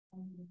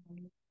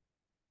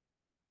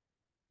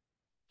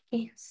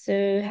Okay, so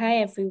hi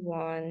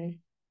everyone.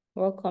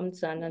 Welcome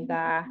to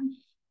another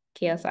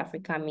CHAOSS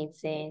Africa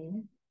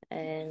meeting.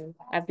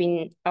 I've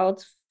been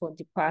out for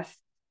the past,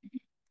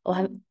 or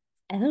I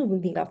don't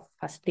even think I've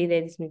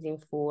facilitated this meeting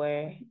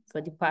for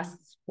the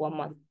past 1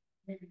 month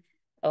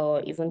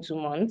or even 2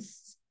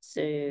 months.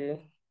 So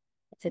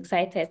it's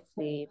excited to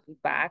be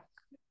back.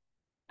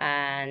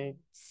 And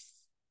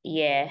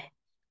yeah,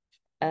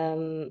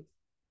 um,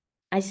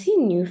 I see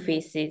new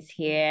faces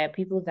here,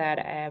 people that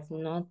I have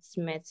not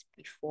met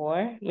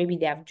before. Maybe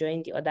they have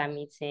joined the other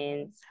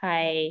meetings.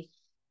 Hi.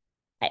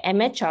 I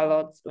met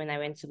Charlotte when I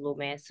went to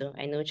Lome, so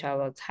I know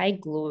Charlotte. Hi,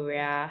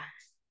 Gloria.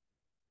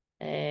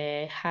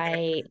 Hi.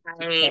 Hi.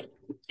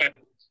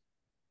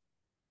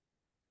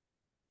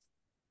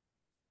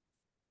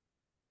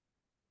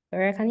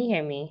 Gloria, can you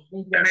hear me?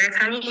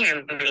 Can you hear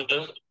me?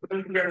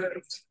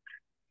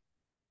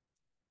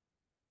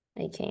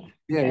 Okay.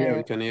 Yeah,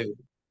 we can hear you.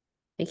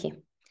 Okay.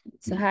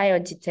 So hi,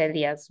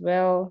 Ojiteli as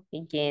well.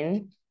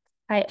 Again.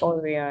 Hi,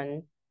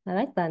 Orion. I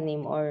like that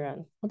name,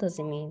 Orion. What does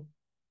it mean?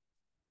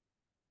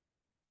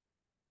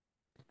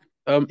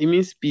 It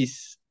means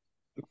peace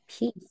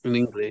Peace in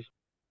English.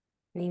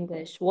 in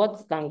English.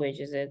 What language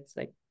is it?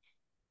 Like,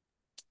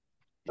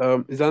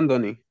 It's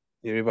Andoni,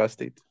 the River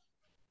State.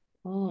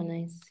 oh,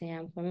 nice. Yeah,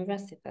 I'm from River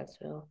State as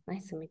well.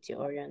 Nice to meet you,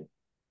 Orion.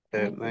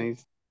 Can I come?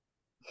 Nice.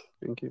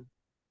 Thank you.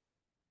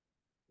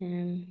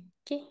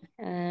 Okay.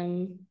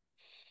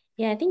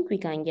 Yeah, I think we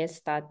can get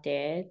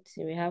started.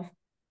 We have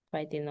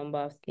quite a number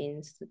of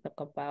things to talk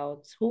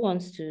about. Who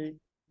wants to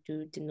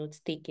do the note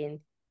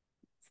taking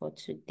for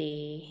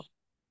today?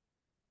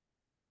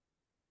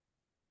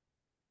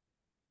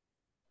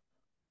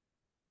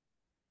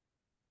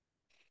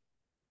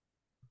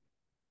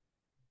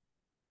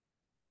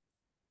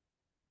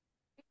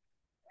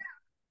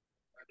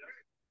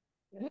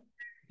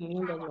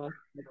 Nobody wants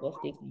to just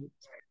take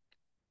notes.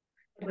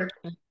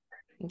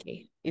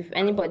 Okay. If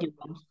anybody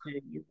wants to,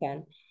 you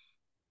can.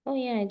 Oh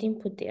yeah, I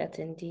didn't put the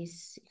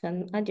attendees. You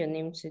can add your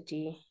name to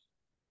the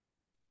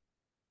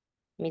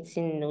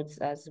meeting notes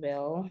as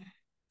well.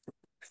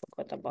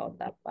 Forgot about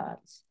that part.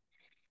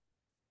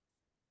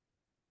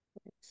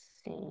 Let's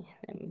see.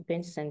 I'm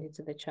going to send it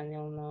to the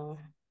channel now.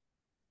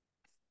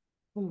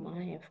 Oh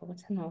my, I've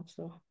forgotten how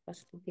to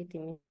facilitate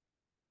the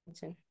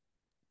meeting.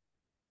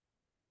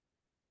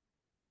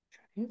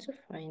 Trying to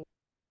find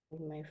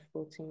my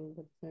floating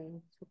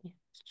button. Okay,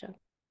 let's chat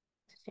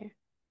here.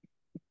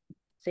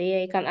 So yeah,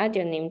 you can add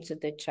your name to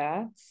the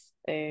chat.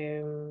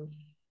 And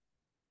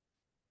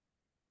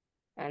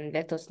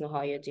let us know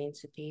how you're doing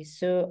today.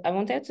 So I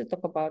wanted to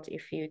talk about a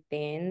few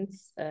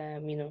things.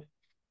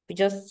 We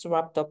just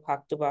wrapped up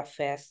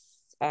Oktoberfest,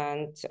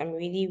 and I'm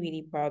really,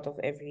 really proud of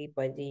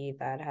everybody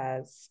that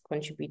has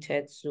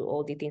contributed to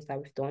all the things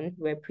that we've done.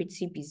 We're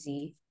pretty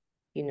busy,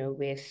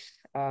 with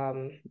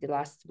the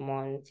last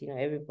month.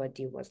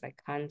 Everybody was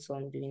like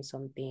hands-on doing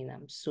something.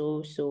 I'm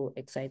so, so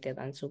excited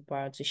and so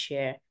proud to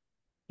share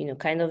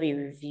kind of a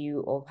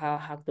review of how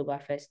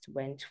Hacktoberfest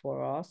went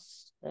for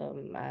us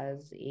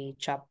as a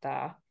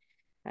chapter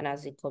and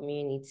as a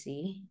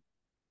community.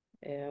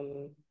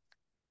 Um,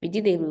 we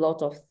did a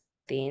lot of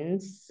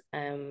things,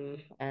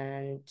 and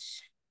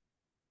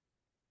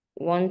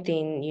one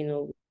thing,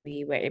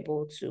 we were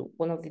able to,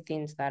 one of the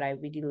things that I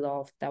really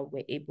loved that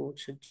we're able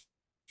to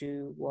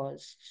do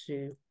was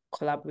to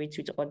collaborate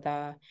with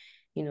other,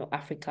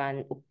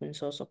 African open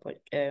source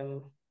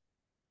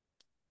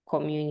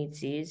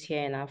communities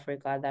here in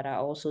Africa that are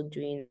also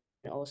doing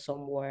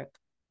awesome work.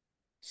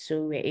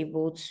 So we're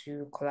able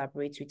to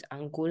collaborate with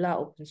Angola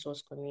open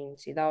source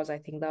community. I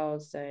think that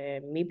was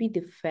maybe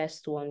the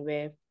first one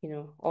where,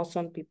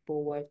 awesome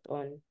people worked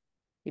on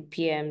the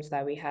PMs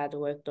that we had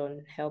worked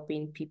on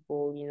helping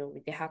people,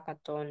 with the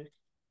hackathon,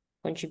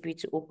 contribute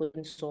to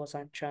open source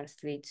and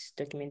translate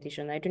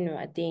documentation. I don't know,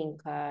 I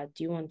think,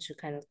 do you want to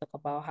kind of talk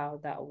about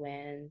how that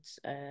went?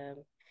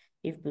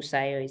 If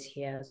Busayo is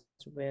here as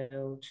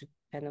well to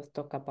kind of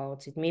talk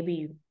about it.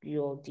 Maybe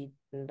you all did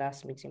in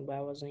last meeting, but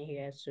I wasn't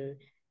here. So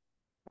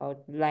I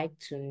would like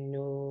to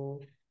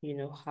know,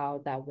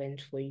 how that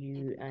went for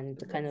you and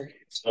the kind of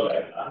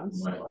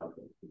experience,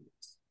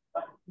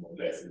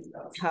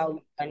 how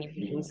you can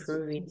even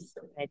improve it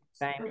next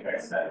time.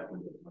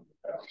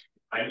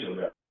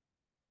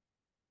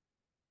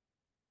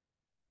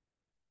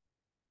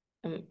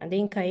 I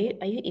think are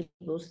you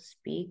able to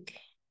speak?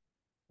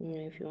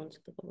 If you want to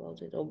talk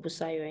about it, or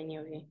Busai or any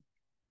of you.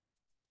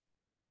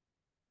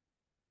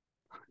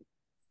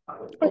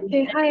 Oh,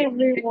 Okay, hi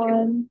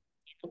everyone.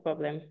 no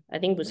problem. I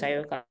think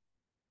Busayo can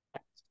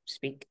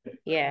speak.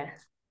 Yeah.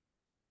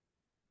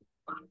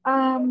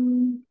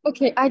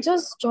 Okay, I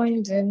just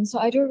joined in, so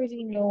I don't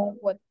really know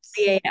what.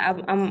 Yeah.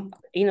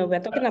 We're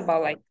talking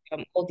about like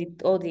all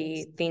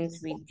the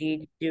things we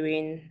did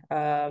during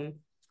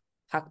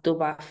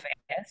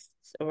Hacktoberfest,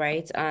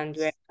 right? And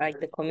we're like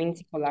the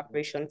community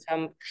collaboration. So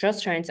I'm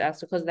just trying to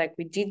ask because like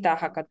we did that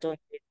hackathon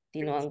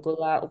with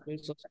Angola open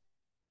source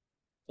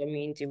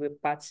community. We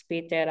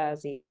participated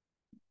as a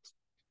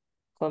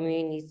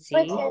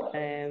community.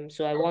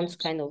 So I want to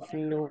kind of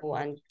know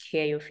and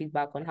hear your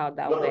feedback on how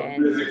that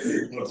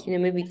went.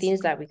 Maybe things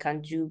that we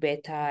can do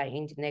better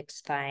in the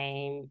next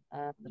time.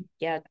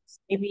 Yeah,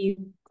 maybe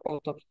on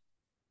top of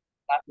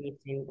that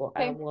meeting, but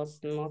I Okay. was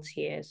not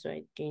here, so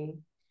I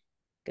didn't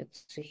get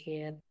to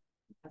hear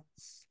that.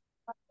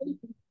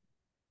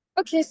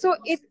 Okay, so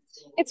it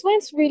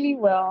went really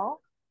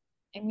well.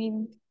 I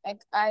mean,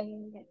 like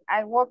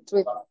I worked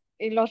with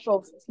a lot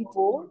of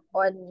people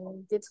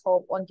on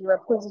GitHub on the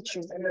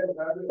repository.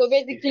 So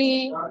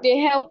basically, they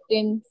helped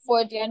in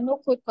for their no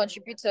code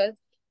contributors.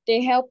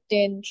 They helped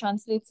in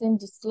translating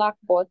the Slack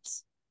bot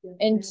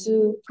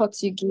into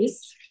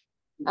Portuguese,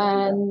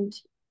 and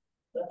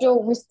so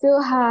we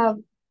still have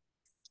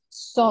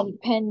some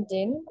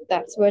pending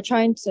that we're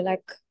trying to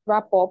like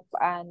wrap up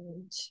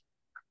and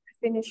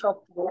finish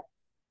up with.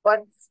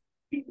 But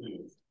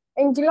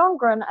in the long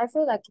run, I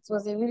feel like it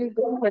was a really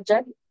good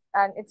project,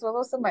 and it was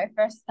also my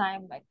first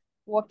time like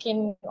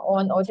working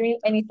on or doing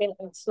anything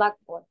in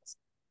Slackbot.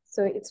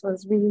 So it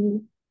was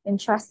really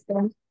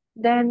interesting.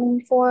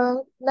 Then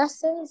for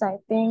lessons, I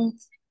think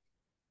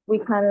we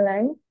can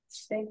learn.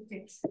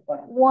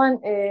 One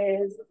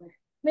is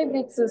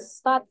maybe to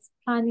start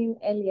planning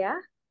earlier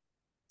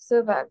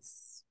so that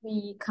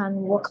we can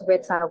work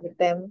better with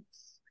them.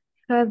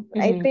 Because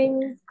I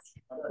think,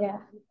 yeah.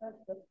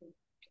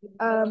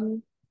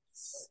 Um,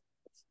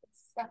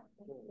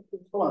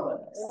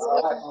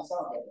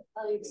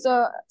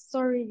 so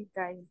sorry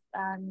guys,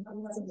 I'm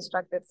getting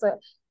distracted. So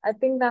I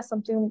think that's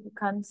something we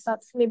can start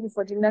maybe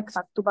for the next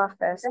October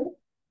 1st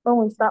when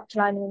we start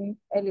planning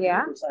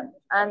earlier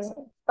and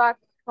start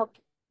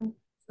talking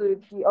to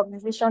the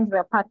organizations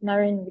we're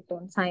partnering with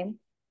on time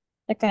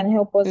that can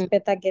help us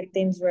better get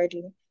things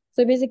ready.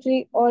 So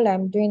basically all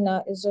I'm doing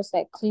now is just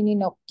like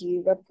cleaning up the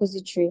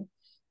repository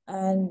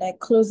and like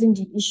closing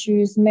the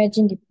issues,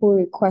 merging the pull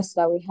requests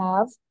that we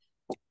have.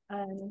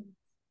 And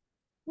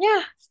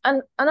yeah,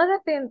 and another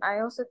thing I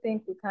also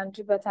think we can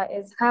do better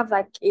is have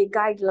like a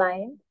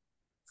guideline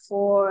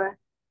for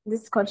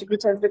these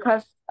contributors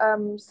because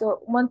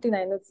so one thing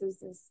I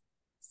noticed is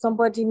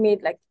somebody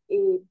made like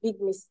a big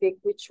mistake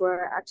which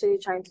we're actually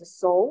trying to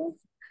solve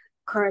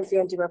currently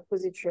on the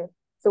repository.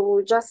 So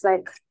we'll just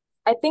like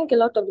I think a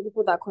lot of the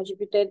people that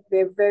contributed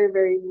were very,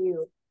 very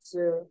new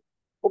to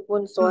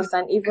open source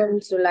and even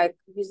to like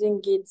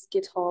using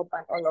GitHub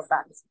and all of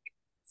that.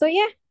 So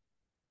yeah,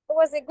 it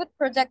was a good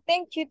project.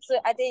 Thank you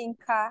to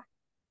Adeinka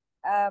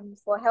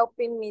for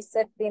helping me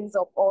set things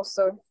up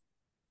also.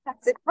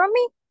 That's it from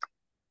me.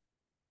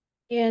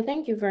 Yeah,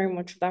 thank you very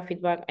much for that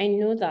feedback. I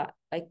know that,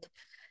 like,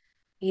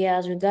 yeah,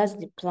 as regards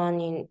the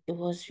planning, it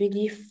was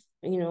really,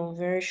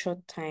 very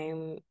short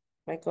time.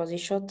 Like, it was a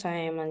short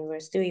time, and we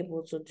were still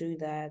able to do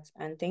that.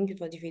 And thank you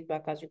for the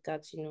feedback as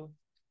regards,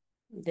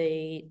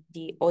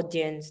 the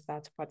audience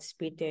that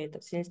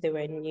participated, since they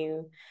were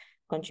new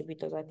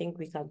contributors. I think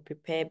we can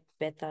prepare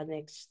better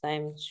next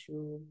time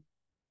to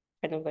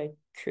kind of like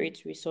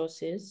create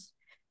resources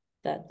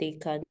that they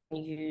can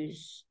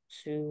use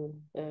to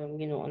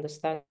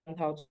understand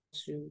how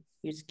to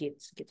use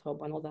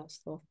GitHub and all that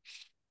stuff.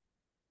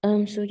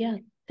 So yeah,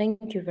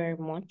 thank you very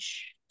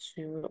much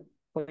for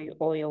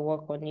all your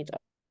work on it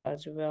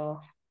as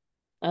well.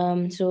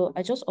 So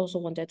I just also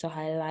wanted to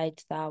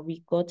highlight that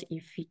we got a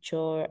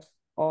feature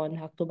on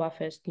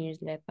Oktoberfest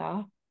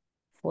newsletter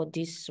for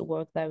this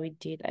work that we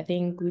did. I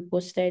think we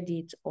posted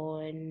it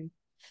on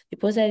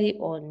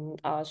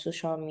our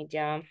social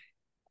media.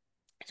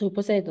 So we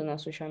posted it on our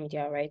social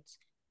media, right?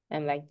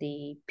 And like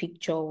the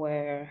picture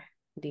where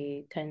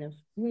the kind of,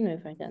 I don't know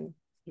if I can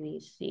really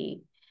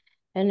see.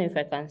 I don't know if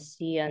I can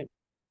see an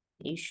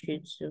issue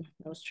too.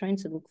 I was trying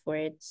to look for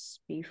it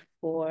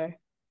before.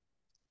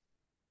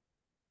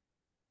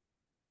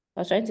 I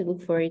was trying to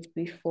look for it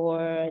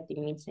before the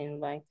meeting,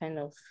 but I kind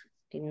of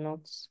did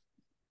not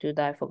do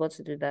that. I forgot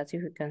to do that.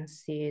 If you can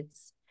see it,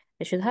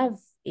 it should have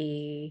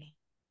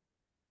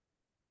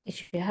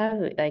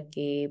like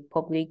a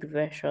public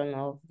version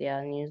of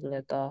their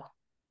newsletter.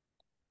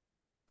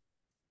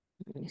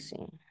 Let me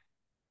see.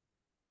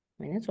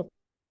 My network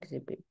is a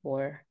bit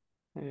poor.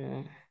 I don't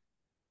know.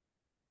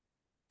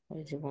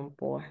 It's even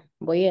poor.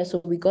 But yeah,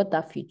 so we got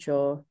that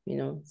feature,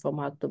 from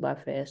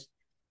Oktoberfest,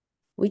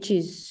 which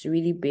is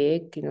really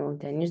big.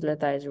 The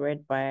newsletter is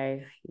read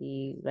by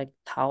like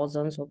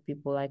thousands of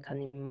people, I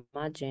can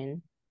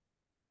imagine.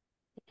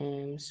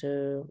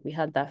 So we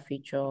had that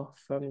feature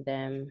from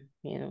them,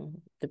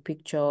 the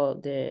picture,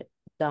 the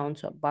down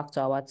to back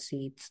to our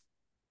seats.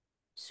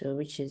 So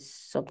which is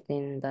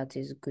something that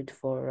is good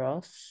for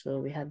us. So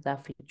we had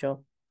that feature.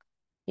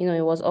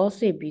 It was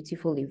also a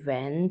beautiful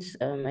event.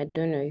 I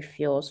don't know if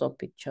you all saw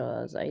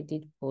pictures. I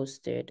did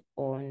post it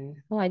on,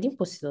 no, I didn't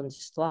post it on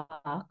Slack,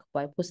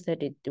 but I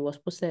posted it. It was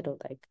posted on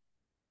like,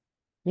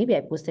 maybe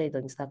I posted it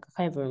on Slack. I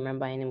can't even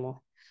remember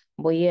anymore.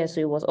 But yeah,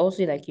 so it was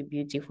also like a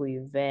beautiful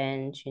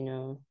event.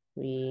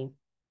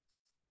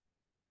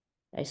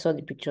 I saw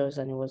the pictures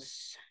and it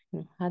was,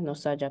 had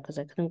nostalgia because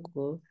I couldn't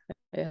go.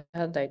 I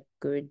had like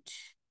good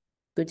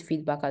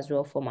feedback as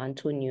well from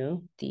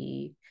Antonio,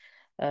 the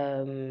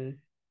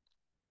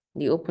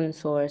the open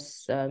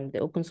source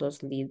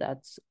lead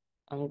at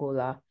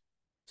Angola.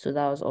 So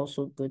that was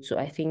also good. So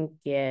I think,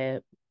 yeah,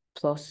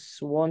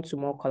 plus one to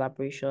more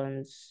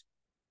collaborations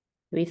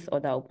with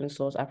other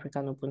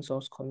African open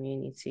source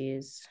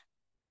communities.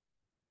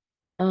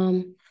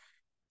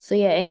 So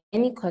yeah,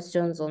 any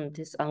questions on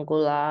this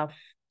Angola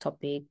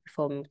topic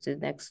before we move to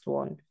the next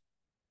one?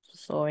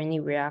 So any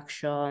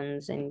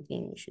reactions,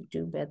 anything you should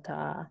do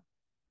better?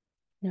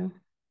 No.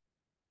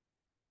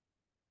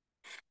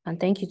 And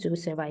thank you to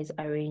whoever is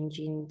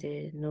arranging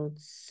the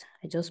notes.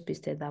 I just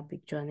pasted that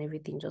picture and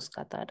everything just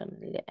scattered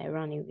and I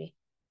ran away.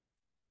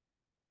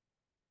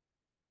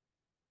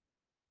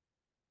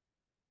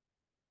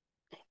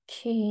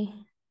 Okay.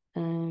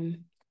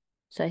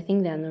 So I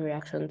think there are no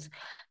reactions.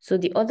 So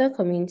the other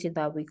community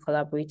that we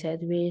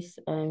collaborated with,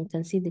 you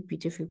can see the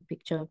beautiful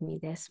picture of me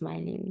there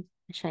smiling,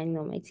 shining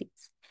on my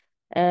teeth.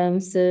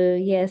 So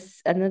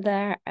yes,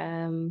 another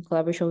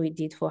collaboration we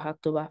did for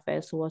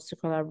Hacktoberfest was to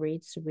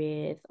collaborate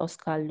with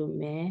Oscar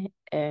Lume,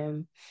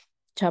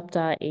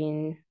 chapter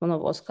in one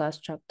of Oscar's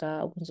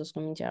chapter, Open Source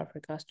Community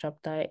Africa's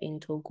chapter in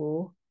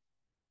Togo.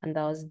 And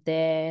I was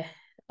there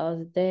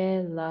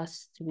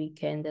last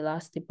weekend,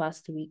 the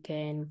past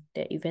weekend.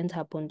 The event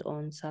happened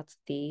on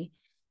Saturday,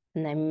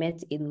 and I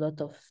met a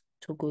lot of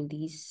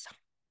Togolese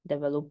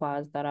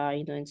developers that are,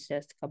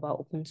 enthusiastic about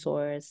open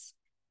source.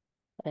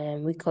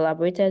 We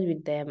collaborated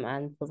with them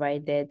and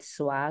provided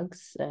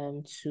swags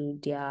to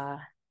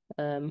their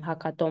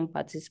hackathon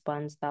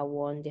participants that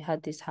won. They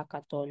had this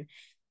hackathon,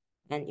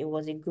 and it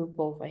was a group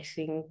of, I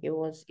think it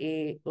was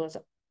a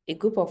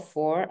group of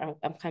four.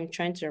 I'm kind of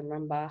trying to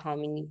remember how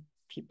many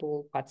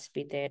people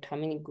participated, how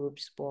many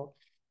groups, but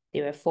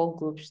there were four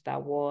groups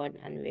that won,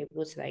 and we were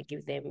able to like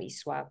give them a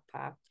swag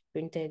pack,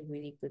 printed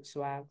really good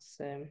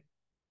swags,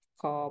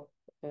 cup,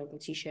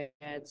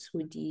 t-shirts,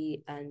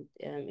 hoodie, and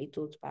a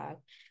tote bag.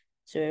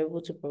 So we're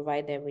able to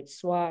provide them with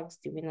swags,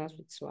 the winners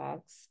with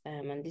swags.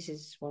 And this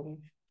is one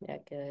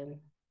like a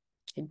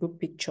group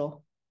picture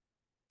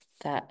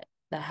that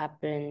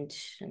happened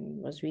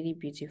and was really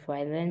beautiful.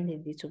 I learned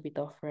a little bit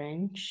of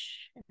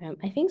French.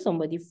 I think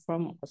somebody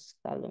from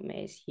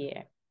Oskalome is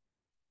here.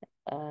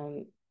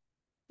 I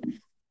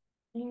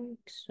think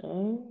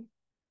so.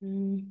 I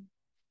don't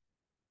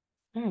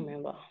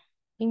remember.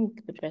 I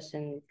think the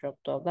person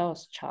dropped off. That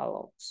was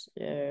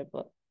Charlotte.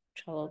 But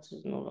Charlotte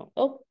is no longer.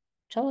 Oh,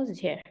 Charlotte is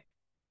here.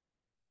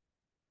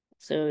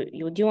 So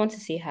do you want to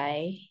say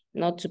hi?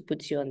 Not to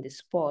put you on the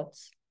spot.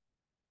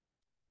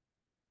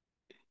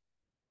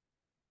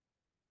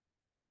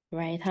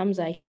 Right,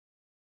 Hamza, I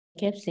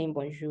kept saying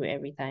bonjour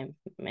every time.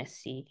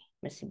 Merci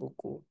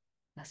beaucoup.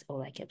 That's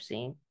all I kept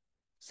saying.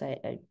 So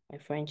my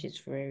French is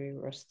very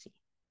rusty.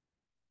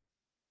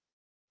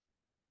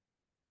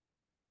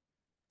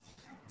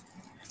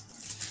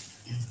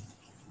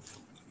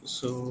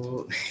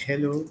 So,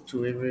 hello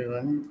to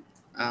everyone.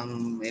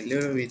 I'm a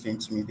little bit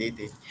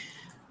intimidated,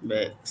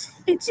 but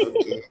it's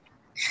okay.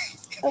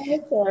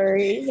 I'm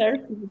sorry. Sorry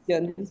to put you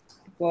on this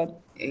spot.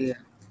 Yeah.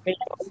 But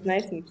yeah, it was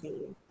nice meeting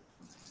you.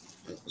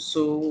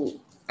 So,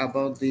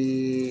 about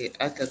the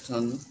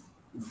hackathon,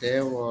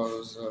 there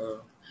was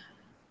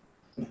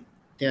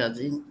there, are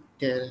the-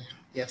 there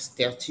there's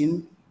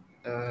 13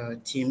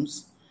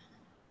 teams,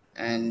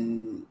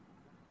 and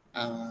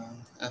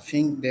I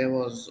think there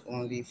was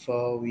only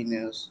 4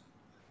 winners,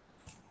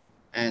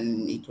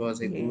 and it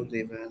was a Yeah. good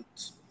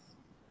event.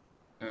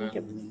 I think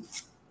you're Um,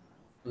 with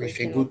a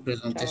breaking up, good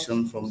presentation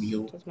Charles. from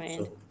you. It was my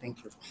So, end.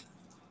 thank you.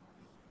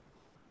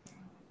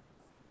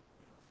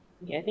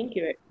 Yeah, I think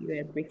you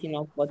were breaking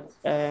up, but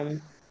I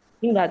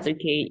think that's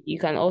okay. You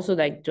can also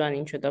like do an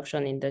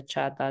introduction in the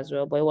chat as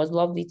well. But it was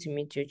lovely to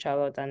meet you,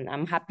 Charlotte, and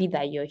I'm happy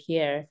that you're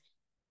here.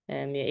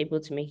 You're able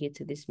to make it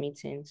to this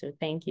meeting. So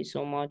thank you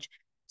so much.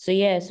 So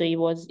yeah, so it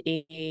was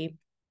a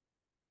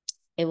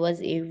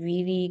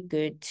really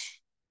good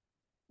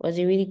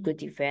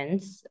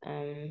event.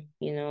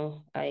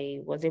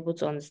 I was able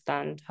to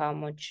understand how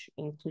much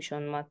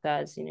inclusion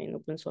matters, in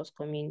open source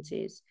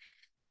communities.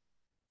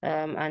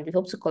 And we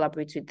hope to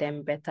collaborate with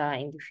them better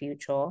in the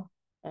future.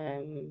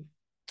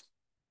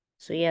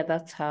 So yeah,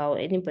 that's how.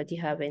 Anybody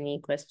have any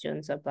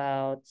questions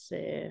about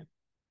the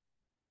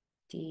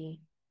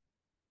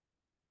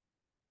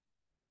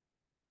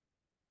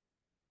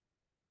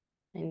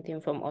anything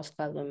from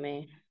Oscar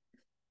Lome?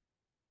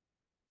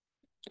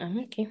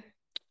 Okay,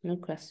 no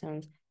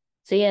questions.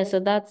 So yeah, so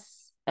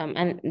that's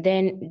and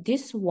then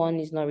this one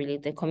is not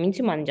related.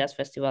 Community Managers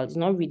Festival is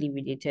not really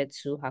related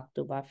to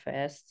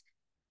Hacktoberfest,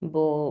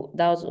 but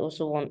that was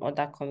also one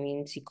other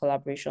community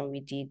collaboration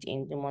we did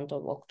in the month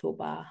of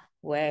October,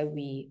 where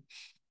we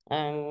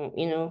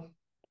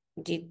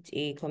did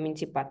a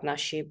community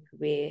partnership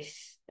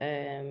with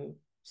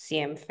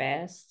CM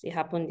Fest. It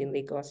happened in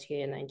Lagos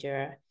here in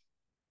Nigeria,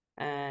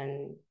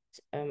 and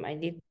I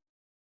did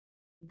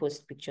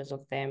post pictures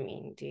of them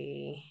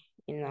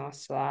in our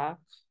Slack.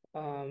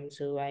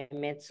 So I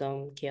met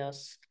some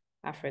CHAOSS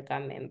Africa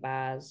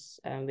members,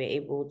 and we're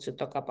able to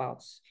talk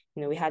about,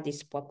 we had these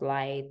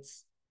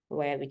spotlights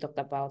where we talked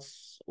about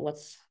what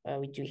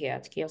we do here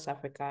at CHAOSS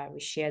Africa. We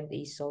shared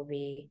the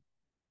survey,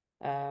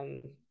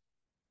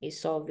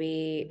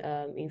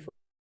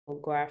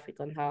 infographic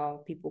on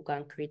how people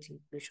can create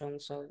inclusion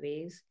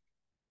surveys.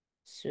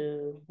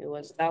 So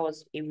that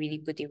was a really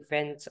good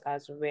event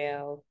as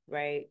well,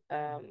 right?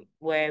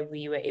 Where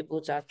we were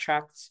able to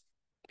attract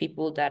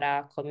people that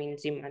are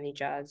community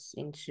managers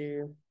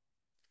into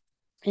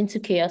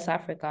CHAOSS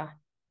Africa.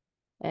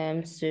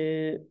 So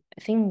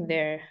I think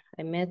there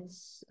I met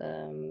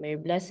Mary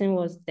Blessing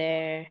was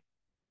there.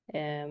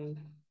 What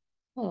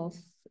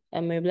else?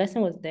 Mary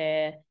Blessing was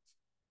there.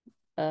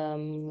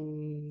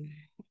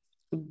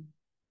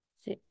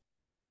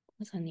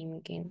 What's her name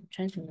again? I'm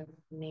trying to remember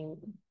the name.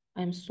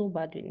 I'm so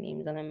bad with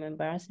names and I'm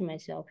embarrassing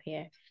myself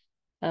here.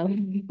 There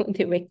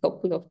were a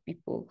couple of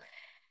people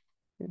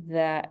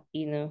that,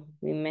 we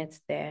met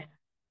there.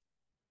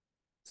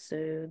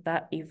 So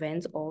that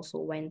event also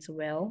went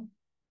well.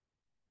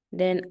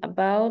 Then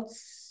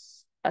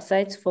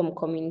aside from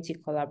community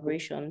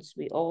collaborations,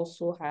 we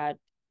also had,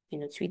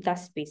 Twitter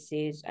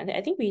spaces. And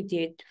I think we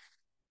did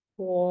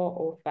 4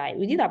 or 5.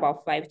 We did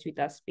about 5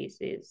 Twitter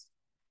spaces.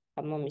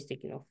 I'm not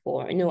mistaken, or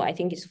 4. No, I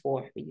think it's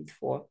 4. We did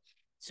 4.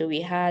 So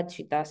we had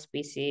Twitter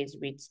spaces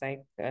with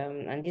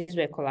and these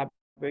were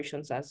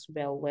collaborations as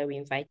well, where we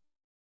invited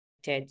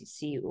the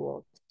CEO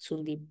of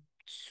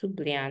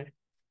Sublian.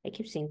 I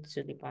keep saying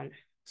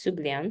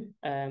Sublian,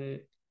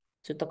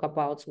 to talk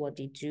about what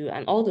they do.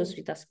 And all those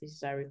Twitter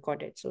spaces are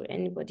recorded, so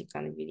anybody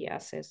can really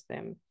access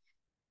them.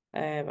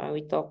 And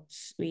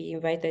we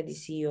invited the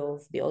CEO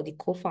or the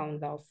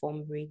co-founder of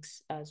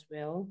Formbricks as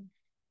well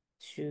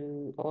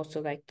to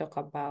also talk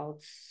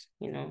about,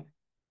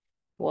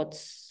 what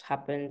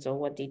happens or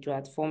what they do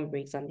at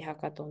Formbricks and the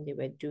hackathon they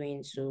were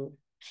doing. So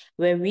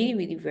we're really,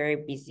 really very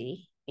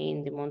busy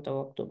in the month of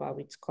October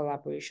with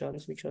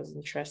collaborations, which was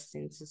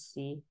interesting to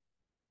see.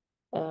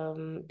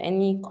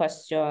 Any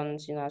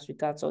questions, as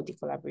regards all the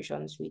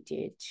collaborations we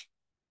did,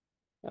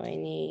 or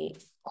any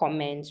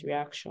comments,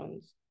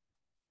 reactions?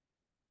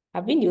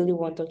 I've been the only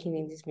one talking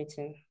in this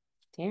meeting.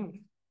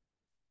 Damn.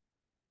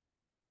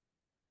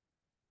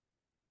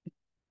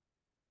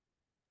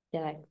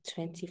 There are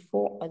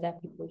 24 other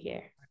people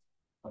here.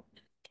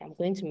 Okay, I'm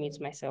going to mute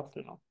myself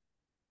now.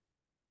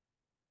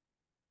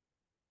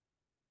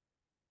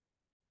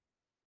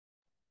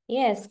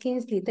 Yes,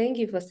 Kingsley, thank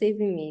you for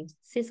saving me.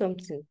 Say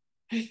something.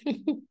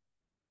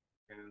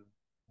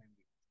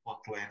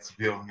 Spotlight's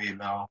be on me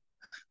now.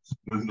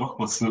 Not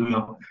for so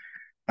long.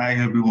 Hi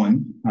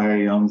everyone. Hi,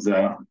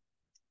 Hamza.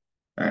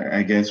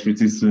 I guess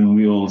pretty soon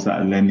we all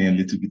start learning a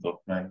little bit of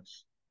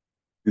French.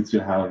 Good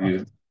to have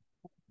you.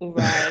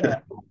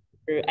 Right.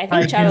 I Hi,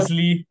 think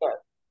Kingsley.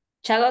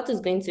 Charlotte is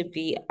going to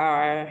be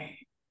our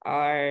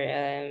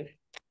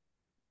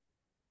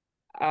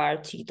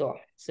tutor.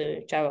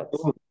 So Charlotte,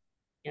 Oh,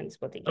 on the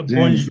spot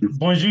again.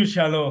 Bonjour,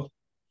 Charlotte.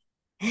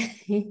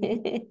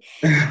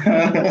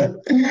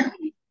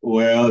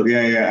 Well,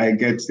 yeah, I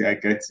get you. I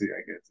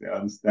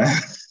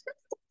understand.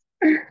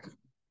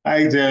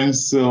 Hi,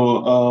 James.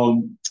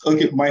 So,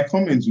 okay, my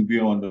comments will be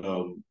on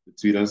the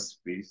Twitter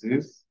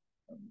Spaces.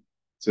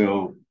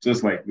 So,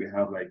 just like we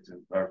have like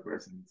 25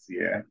 persons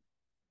here,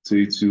 so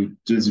it to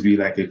just be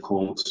like a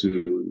call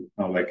to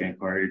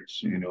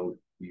encourage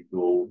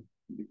people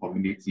in the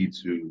community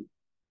to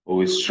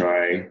always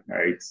try,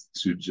 right,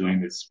 to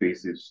join the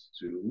spaces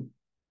too,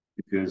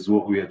 because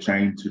what we are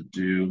trying to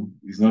do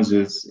is not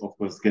just, of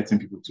course, getting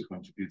people to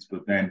contribute,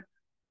 but then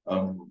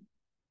um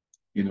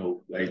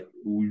like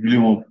we really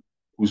want to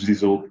push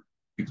this whole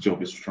picture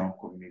of a strong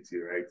community,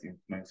 right,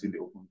 influencing the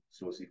open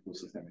source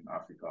ecosystem in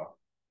Africa.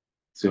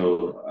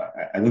 So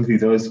I don't think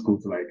it's always cool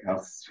to like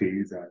have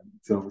space and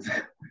so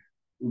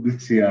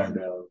Uguchi and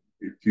a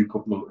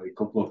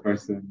couple of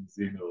persons,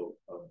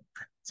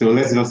 So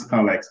let's just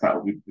kind of like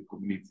start with the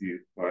community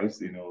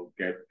first,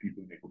 get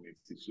people in the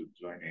community to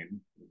join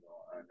in,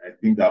 and I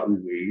think that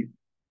way,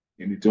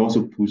 and it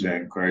also push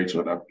and encourage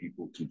other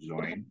people to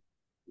join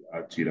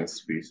our Twitter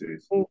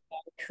spaces.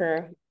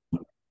 True.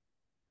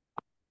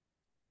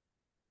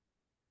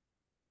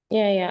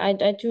 Yeah,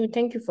 I do.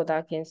 Thank you for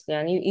that, Kingsley.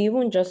 And it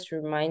even just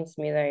reminds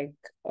me,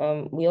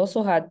 we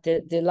also had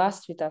the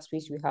last Twitter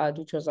space we had,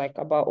 which was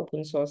about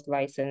open source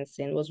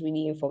licensing, was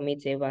really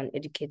informative and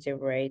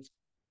educative, right?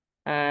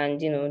 And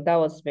that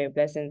was very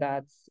blessing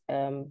that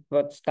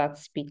brought that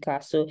speaker.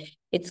 So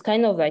it's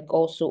kind of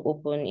also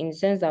open in the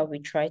sense that we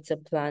try to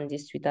plan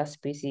these Twitter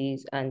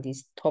spaces and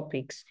these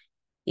topics.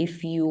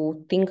 If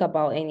you think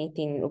about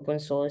anything in open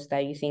source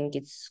that you think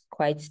it's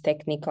quite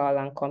technical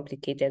and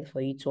complicated for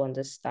you to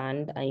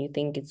understand, and you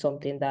think it's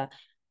something that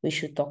we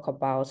should talk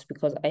about,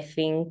 because I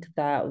think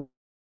that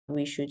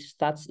we should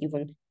start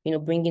even,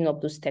 bringing up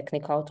those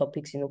technical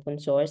topics in open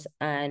source.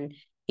 And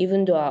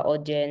even though our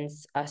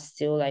audience are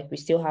still we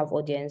still have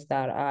audience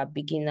that are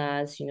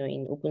beginners,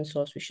 in open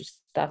source, we should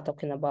start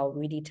talking about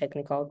really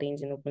technical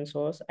things in open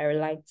source. I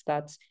liked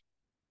that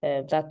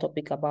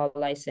topic about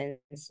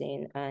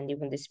licensing, and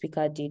even the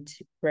speaker did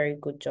very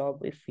good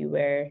job. If you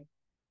were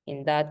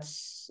in that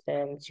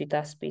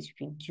Twitter space.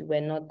 If you were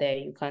not there,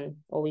 you can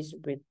always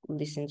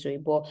listen to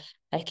it. But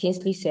like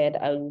Kingsley said,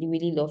 I would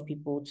really love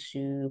people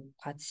to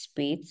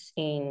participate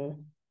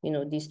in,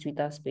 these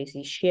Twitter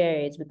spaces, share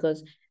it,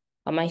 because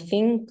I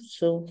think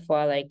so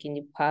far, like in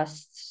the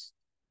past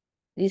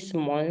this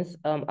month,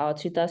 our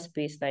Twitter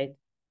space, like,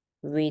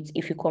 rate,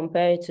 if you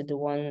compare it to the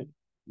one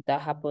that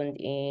happened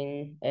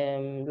in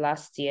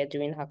last year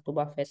during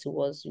Hacktoberfest,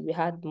 we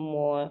had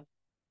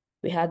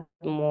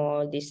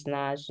more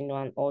listeners,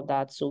 and all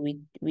that. So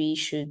we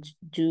should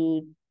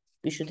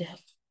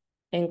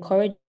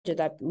encourage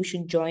that we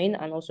should join,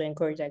 and also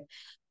encourage like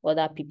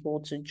other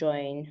people to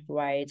join,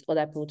 right?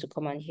 Other people to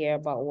come and hear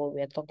about what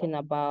we're talking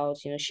about,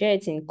 share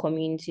it in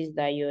communities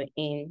that you're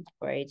in,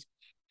 right?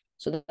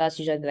 So that's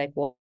usually like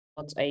what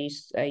I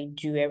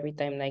do every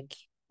time, like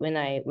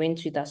when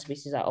Twitter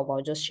spaces are up,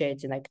 I'll just share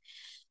it in like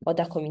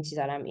other communities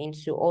that I'm in,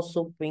 to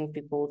also bring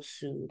people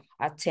to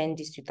attend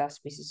these Twitter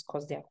spaces,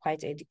 because they're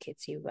quite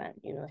educative and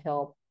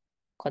help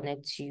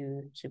connect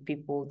you to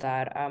people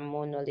that are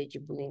more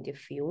knowledgeable in the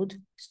field.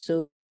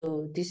 So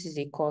this is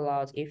a call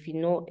out. If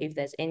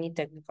there's any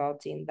technical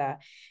thing that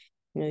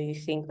you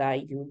think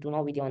that you do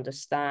not really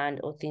understand,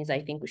 or things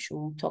I think we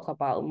should talk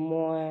about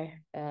more,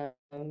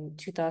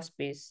 Twitter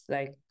space,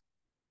 like,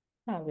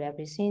 we have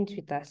been seeing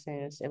Twitter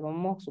since Elon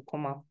Musk will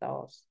come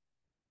after us.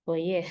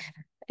 But yeah,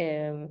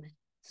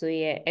 so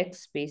yeah, X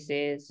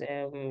spaces,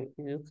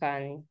 you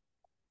can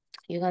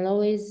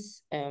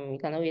always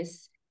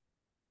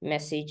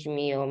message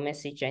me or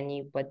message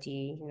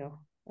anybody,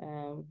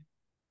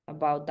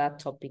 about that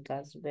topic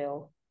as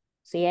well.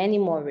 So yeah, any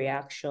more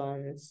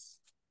reactions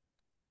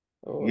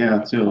or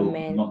Yeah, so I'm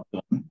comments? not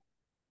done.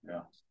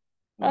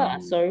 Yeah.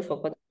 Sorry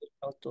for cutting you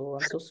short, though.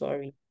 I'm so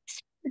sorry.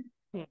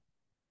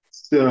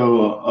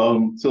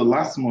 So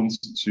last month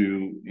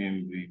too,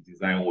 in the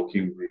design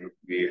working group,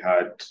 we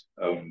had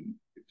a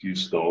few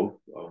stuff.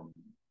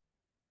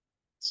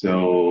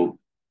 So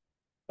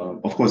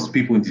of course,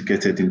 people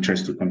indicated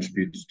interest to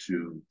contribute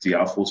to the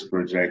AFOS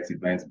project,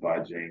 event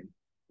badging.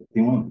 I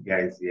think one of the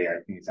guys here,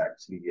 I think it's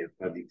actually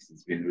Felix,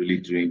 has been really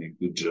doing a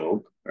good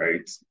job,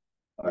 right?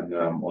 And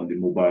on the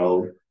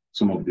mobile,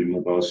 some of the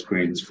mobile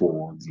screens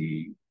for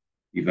the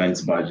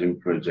events badging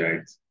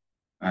project.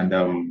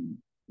 And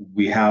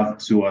we have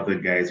two other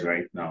guys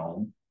right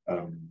now,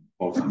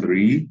 of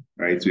three,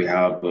 right? We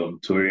have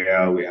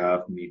Toria, we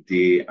have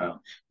Mide.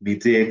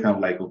 Mide kind of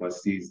like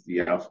oversees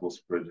the Air Force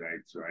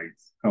project, right?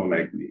 Kind of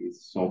like the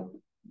sub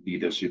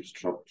leadership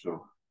structure,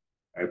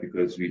 right?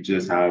 Because we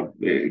just have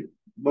a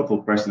lot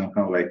of personal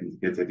kind of like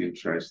indicated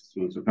interest.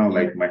 So to kind of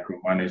like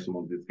micromanage some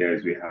of these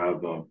guys, we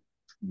have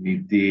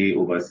Mide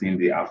overseeing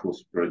the Air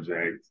Force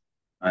project,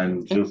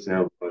 and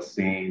Joseph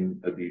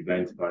overseeing the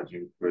event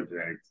badging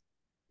project,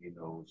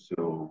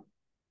 so,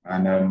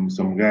 and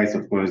some guys,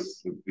 of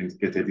course,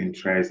 indicated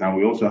interest. And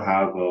we also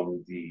have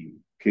the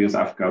CHAOSS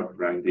Africa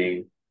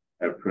branding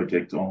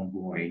project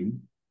ongoing.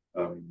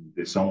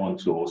 There's someone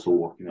to also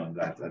working on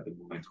that at the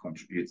moment,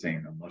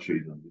 contributing. I'm not sure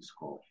he's on this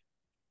call.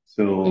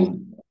 So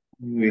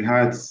we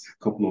had a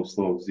couple of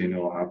stuff,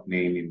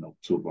 happening in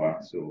October.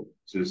 So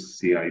just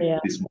see how Yeah.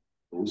 this month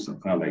goes.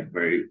 I'm kind of like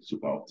very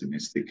super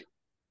optimistic.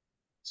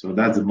 So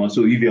that's the month.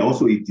 So if you're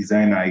also a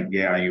designer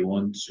idea and you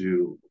want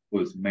to, of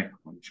course, make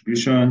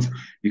contributions,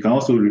 you can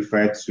also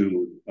refer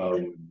to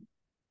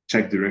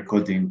check the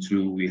recording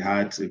too. We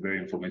had a very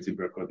informative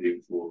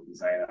recording for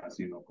designers,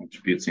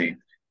 contributing.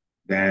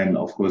 Then,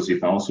 of course, you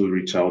can also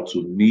reach out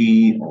to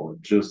me or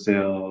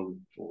Joseph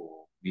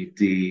or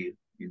Midi,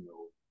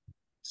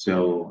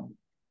 so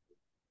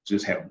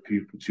just help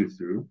you put you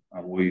through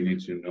and what you need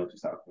to know to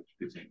start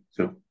contributing.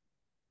 So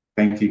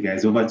thank you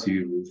guys. Over to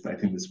you, Ruth. I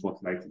think the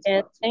spotlight is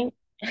Yeah, back to you.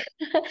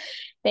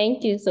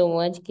 thank you so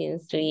much,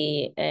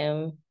 Kingsley.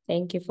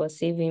 Thank you for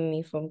saving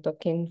me from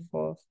talking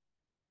for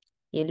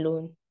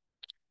alone.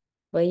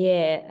 But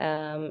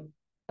yeah,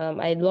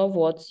 I love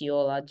what you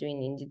all are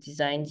doing in the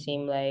design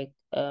team. Like,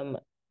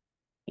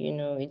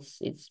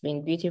 it's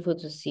been beautiful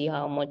to see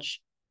how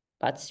much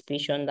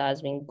participation that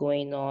has been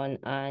going on,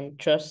 and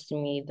trust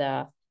me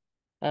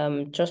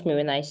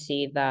when I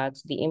say that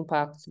the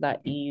impact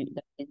that the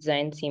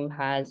design team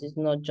has is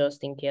not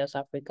just in CHAOSS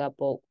Africa,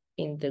 but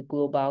in the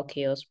global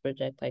CHAOSS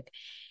project. Like,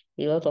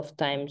 a lot of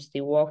times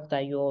the work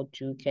that you all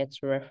do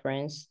gets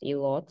referenced a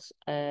lot.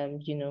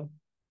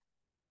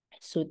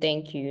 So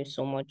thank you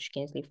so much,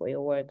 Kingsley, for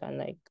your work, and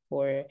like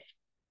I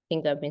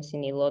think I've been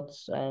seeing a lot.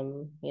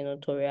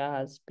 Toria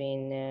has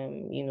been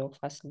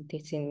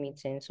facilitating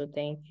meetings. So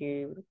thank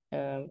you,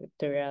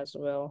 Victoria, as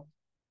well.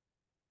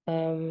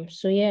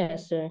 So yeah,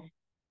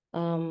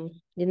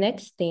 the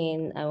next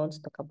thing I want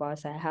to talk about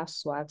is I have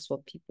swags for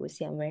people.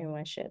 See, I'm wearing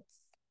my shirts.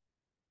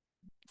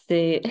 So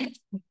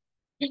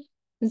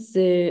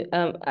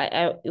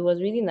it was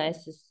really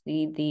nice to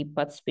see the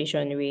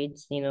participation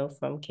rates,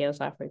 from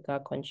CHAOSS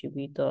Africa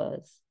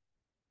contributors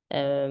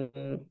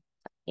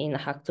in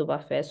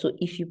Hacktoberfest. So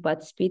if you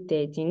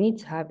participated, you need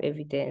to have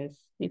evidence.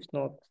 If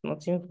not,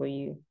 nothing for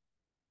you.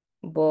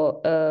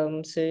 But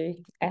so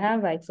I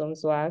have like some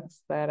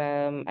swags that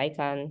I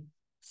can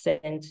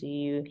send to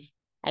you.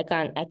 I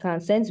can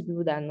send to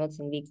people that are not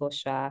in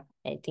Lagos. I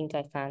think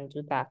I can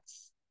do that.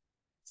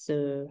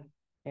 So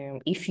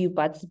if you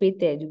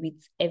participated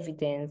with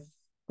evidence,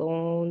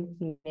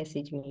 don't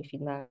message me if you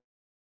don't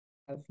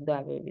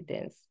have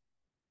evidence.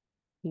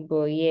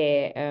 But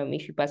yeah,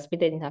 if you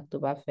participated in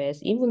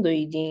Hacktoberfest, even though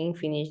you didn't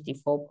finish the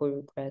 4 pull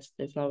request,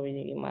 it's not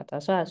really matter.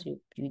 As long as you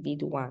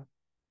did one,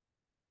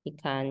 you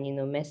can,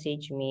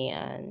 message me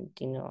and,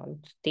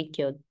 take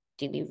your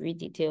delivery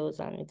details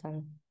and we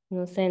can,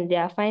 send. They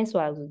are fine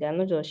swags. They are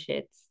not just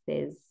shirts.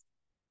 There's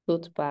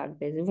tote bag.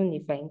 There's even a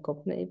fine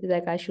cup. It's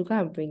like I should go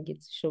and bring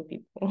it to show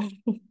people.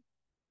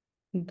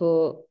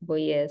 But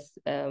yes,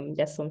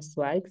 just some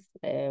swags.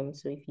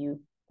 So if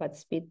you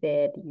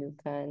participated, you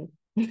can.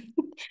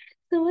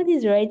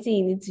 Somebody's writing,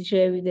 you need to show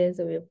evidence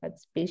of your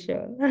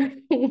participation. Why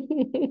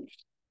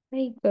are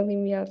you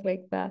calling me out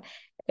like that?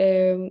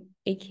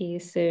 Okay,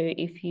 so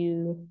if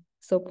you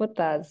support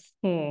us,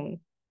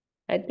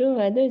 I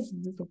don't do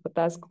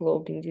supporters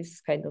club in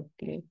this kind of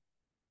thing.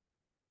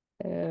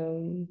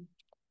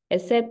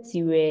 Except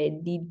you were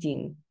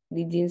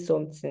leading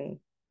something.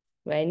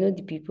 But I know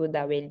the people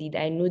that were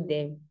I know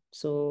them.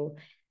 So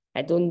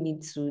they don't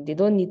need to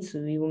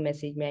even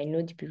message me. I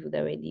know the people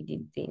that were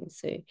leading things.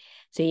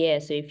 So yeah,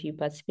 so if you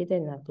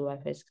participated in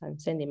Oktoberfest, can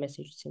send a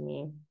message to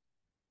me.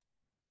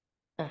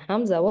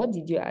 Hamza, what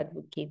did you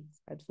advocate?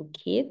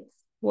 Advocate?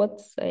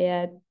 What?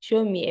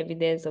 Show me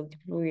evidence of the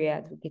people you're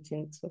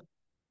advocating to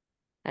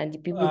and the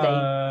people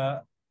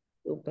that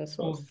you open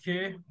source.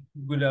 Okay,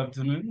 good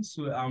afternoon.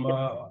 So I'm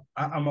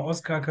a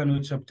Oscar Kano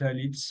chapter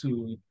lead.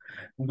 So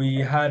we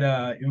had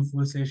a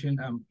info session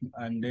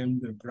and then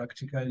the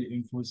practical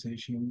info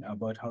session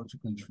about how to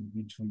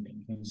contribute to the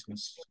open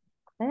source.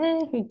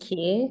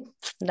 Okay,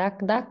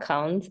 that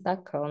counts.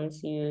 That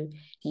counts. You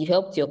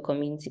helped your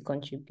community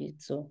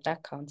contribute, so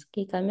that counts.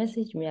 Okay, you can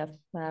message me.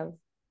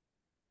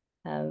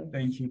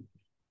 Thank you.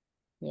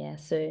 Yeah.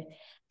 So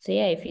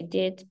yeah, if you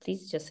did,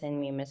 please just send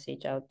me a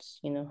message out.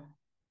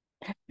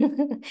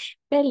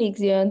 Felix,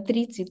 you're on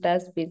 3 Twitter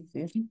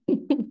spaces.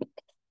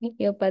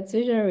 Your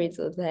participation rate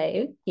was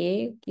high.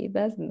 Okay,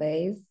 that's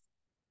nice.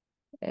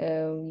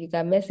 You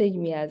can message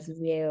me as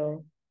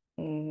well.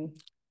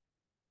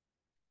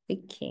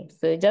 Okay,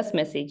 so just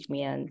message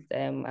me and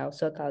I'll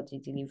sort out the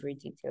delivery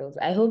details.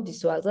 I hope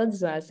this was all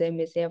this one I sent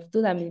message. I've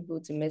told how many people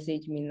to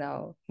message me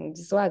now.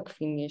 This one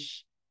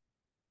finish.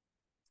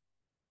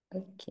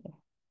 Okay.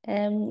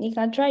 You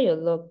can try your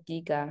luck,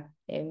 Giga.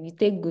 You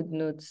take good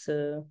notes,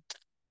 so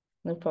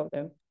no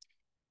problem.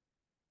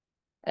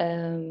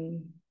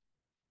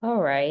 All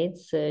right.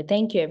 So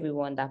thank you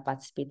everyone that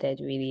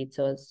participated. Really, it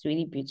was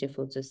really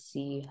beautiful to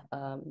see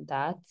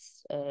that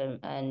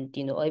and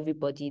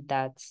everybody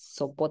that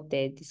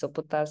supported the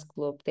supporters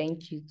club.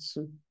 Thank you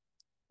too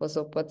for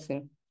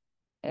supporting.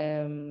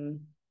 So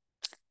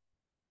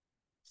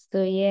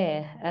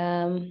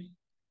yeah.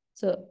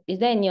 So is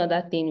there any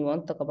other thing you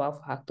want to talk about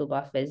for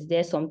Hacktoberfest? Is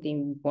there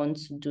something we want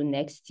to do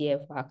next year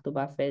for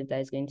Hacktoberfest that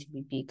is going to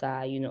be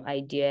bigger,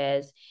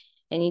 ideas,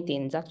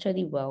 anything is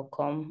actually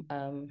welcome.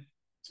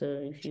 So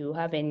if you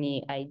have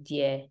any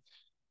idea,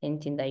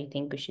 anything that you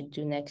think we should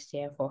do next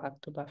year for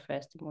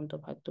Hacktoberfest, the month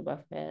of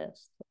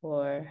Hacktoberfest,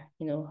 or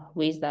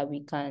ways that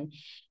we can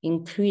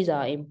increase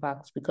our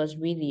impact, because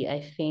really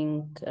I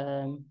think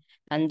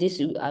and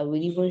this I will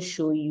even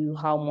show you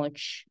how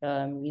much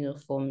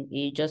from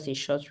just a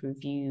short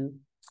review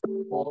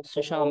or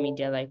social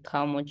media, like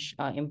how much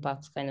our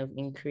impact kind of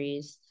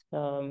increased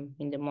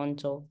in the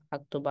month of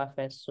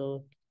Hacktoberfest.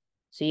 So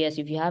yes,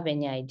 if you have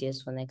any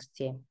ideas for next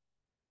year,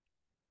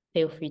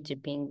 feel free to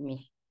ping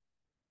me.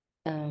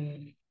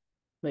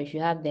 But if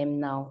you have them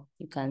now,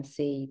 you can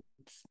say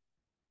it.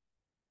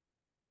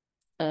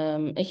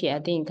 Okay, I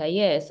think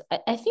yes,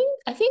 I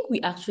think we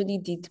actually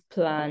did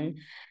plan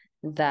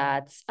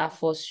that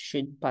AFOS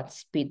should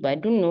participate, but I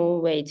don't know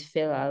where it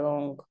fell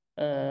along.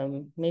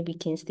 Maybe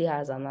Kingsley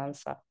has an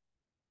answer.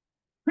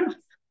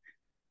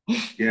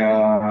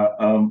 Yeah,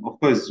 of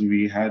course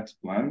we had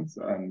plans,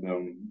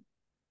 and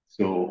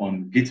so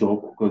on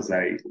GitHub, of course,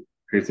 I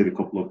created a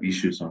couple of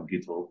issues on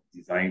GitHub,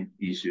 design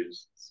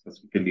issues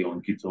specifically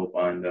on GitHub,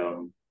 and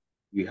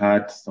we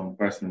had some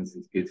persons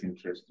indicate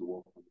interest to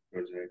work on the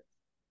project.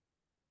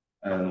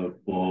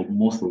 But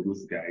most of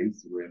those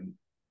guys were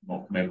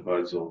not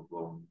members of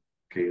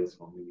CHAOSS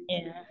community,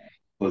 Yeah.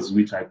 because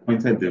which I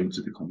pointed them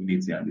to the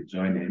community and they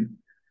joined in,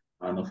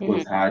 and of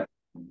course had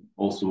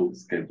also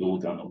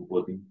scheduled an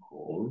onboarding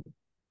call.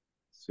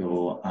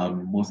 So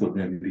most of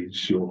them didn't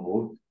show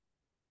up.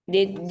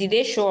 Did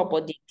they show up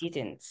or they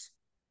didn't?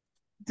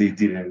 They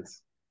didn't.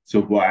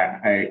 So, but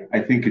I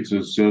think it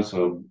was just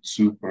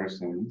 2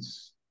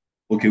 persons.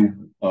 Okay,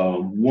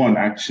 one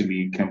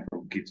actually came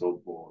from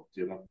GitHub, but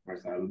the other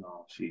person, I don't know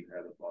how she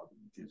heard about the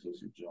meeting, so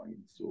she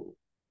joined. So,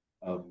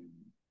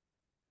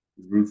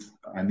 Ruth,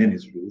 her name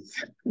is Ruth.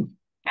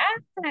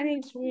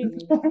 It's really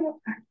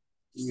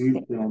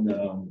Ruth,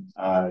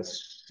 and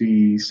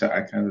she,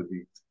 I can't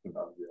really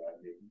pronounce her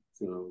name.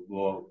 So,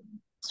 well,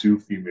 2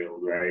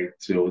 females, right?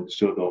 So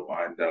showed up,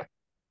 and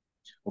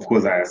Of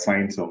course, I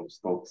assigned some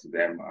stuff to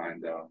them,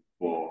 and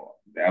but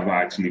they haven't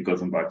actually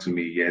gotten back to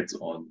me yet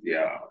on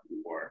their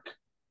work.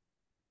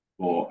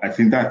 But I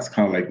think that's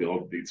kind of like the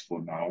updates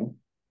for now.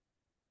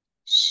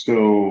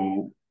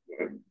 So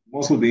uh,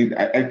 most of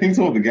I think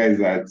some of the guys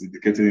that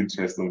indicated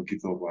interest on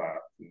GitHub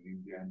are in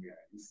India and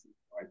guys.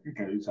 I think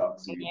I reached out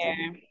to some of Yeah.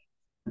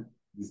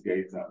 these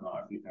guys are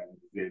not African.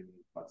 Is there any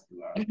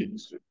particular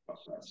administrative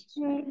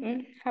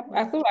background?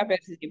 October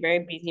is a very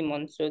busy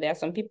month, so there are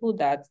some people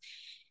that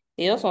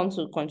they just want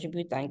to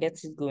contribute and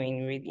get it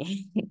going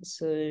really.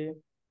 So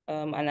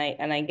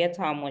and I get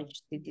how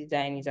much the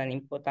design is an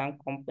important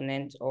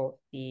component of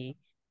the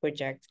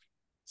project.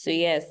 So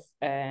yes,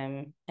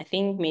 I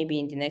think maybe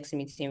in the next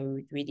meeting we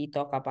would really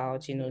talk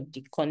about,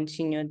 the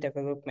continued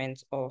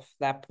development of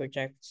that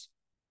project.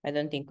 I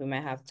don't think we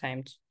might have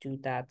time to do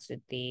that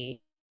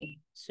today.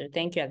 So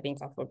thank you,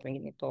 Adinka, for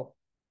bringing it up.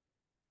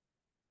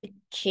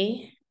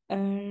 Okay.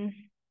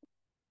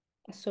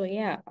 So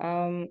yeah,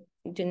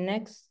 the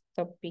next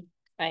topic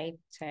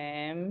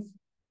item.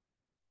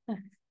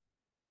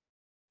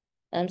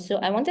 So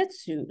I wanted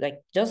to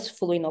just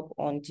following up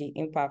on the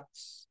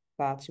impacts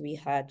that we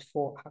had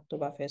for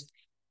Oktoberfest.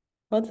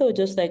 I wanted to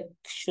just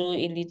show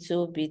a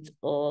little bit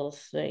of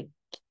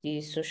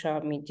the social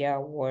media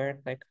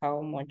work, like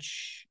how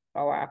much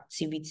our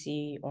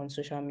activity on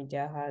social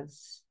media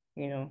has,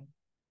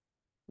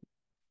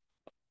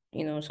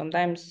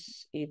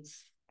 sometimes it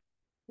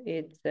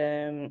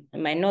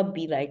might not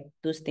be like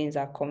those things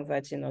are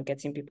converting or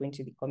getting people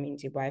into the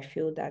community, but I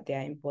feel that they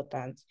are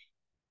important.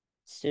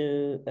 So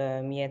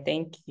yeah,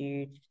 thank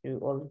you to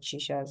all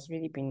Chisha has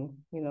really been,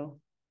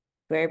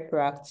 very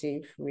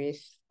proactive with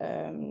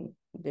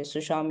the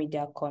social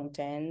media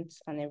content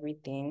and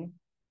everything.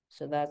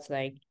 So that's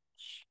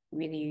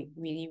really,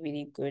 really,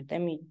 really good.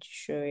 Let me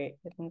show it.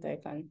 I think I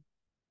can.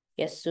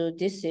 Yes, so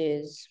this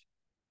is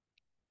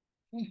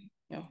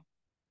yeah.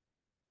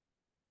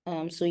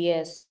 So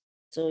yes,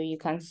 so you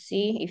can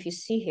see, if you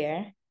see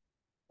here,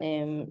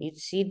 you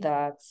see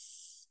that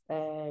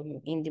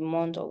in the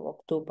month of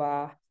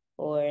October,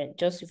 or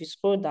just if you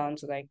scroll down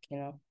to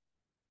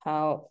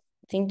how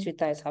I think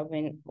Twitter is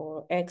having,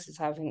 or X is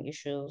having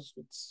issues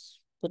with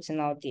putting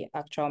out the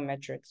actual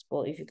metrics.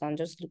 But if you can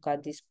just look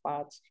at this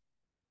part,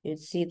 you'd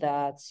see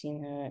that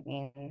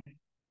in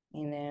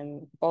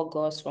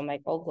August, from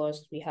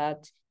August, we had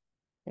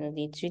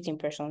the tweet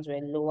impressions were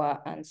lower,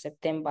 and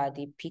September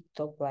they picked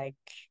up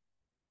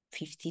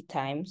 50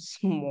 times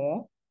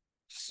more.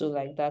 So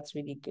that's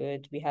really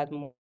good. We had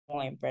more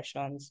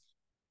impressions.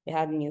 We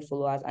had new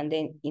followers. And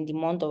then in the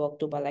month of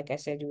October, like I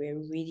said, we were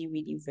really,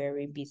 really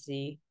very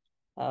busy.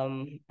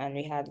 And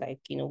we had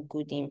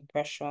good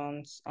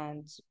impressions,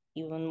 and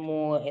even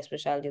more,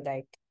 especially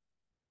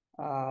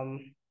um,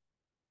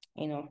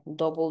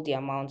 double the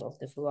amount of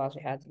the followers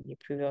we had in the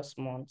previous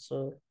month.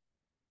 So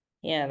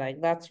yeah,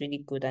 that's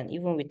really good. And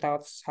even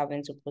without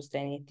having to post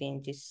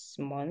anything this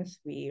month,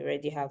 we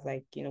already have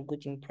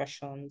good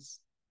impressions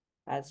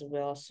as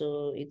well.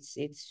 So it's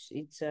in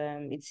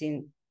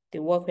the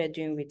work we're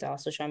doing with our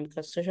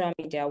because social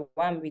media,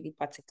 what I'm really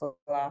particular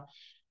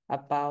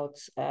about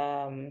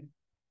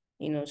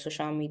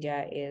social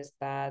media is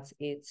that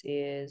it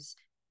is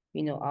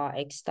our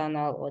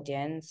external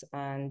audience,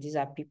 and these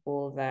are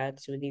people that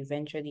will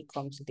eventually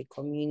come to the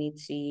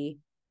community,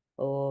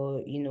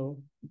 or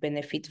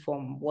benefit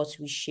from what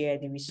we share,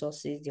 the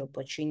resources, the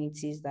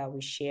opportunities that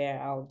we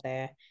share out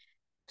there.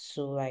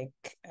 So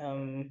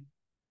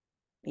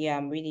yeah,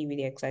 I'm really,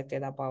 really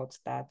excited about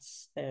that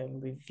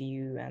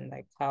review, and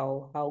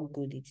how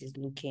good it is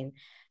looking.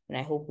 And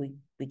I hope we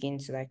begin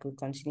to we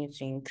continue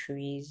to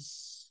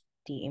increase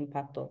the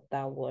impact of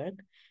that work.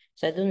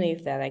 So I don't know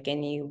if there are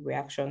any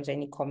reactions,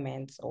 any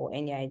comments, or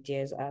any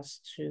ideas as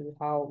to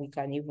how we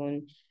can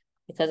even,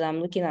 because I'm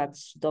looking at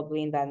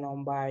doubling that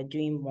number,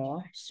 doing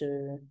more.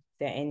 So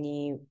there are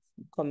any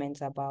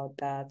comments about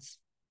that?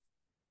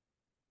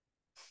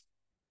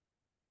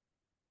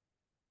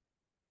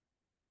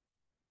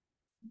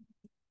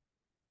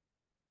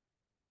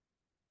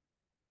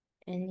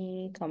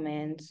 Any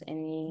comments,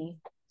 any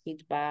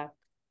feedback?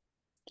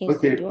 Kingston,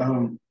 Okay. do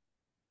you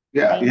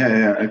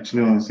Yeah. I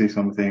actually want to say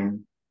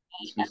something.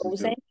 I will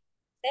send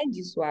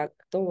you swag.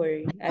 Don't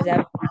worry. As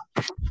I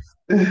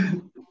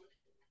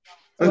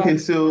Okay, swag.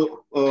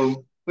 so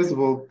first of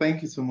all,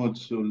 thank you so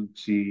much,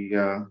 Oluchi.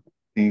 I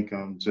think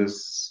I'm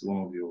just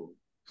one of your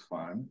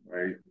fan,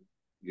 right?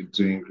 You're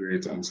doing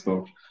great and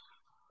stuff.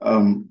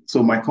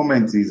 So my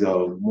comment is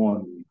more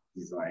on the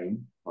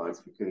design part,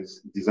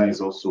 because design is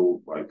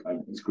also like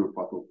an integral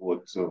part of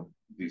what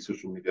the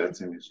social media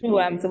team is You,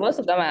 I'm doing. supposed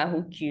to come and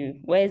hook you.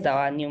 Where is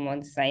our new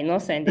month sign?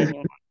 Not send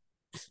anyone.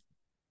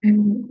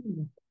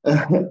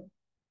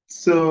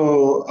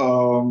 So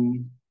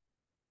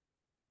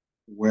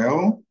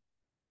well,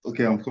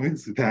 okay, I'm coming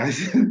to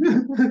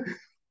that.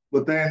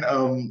 But then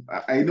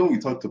I know we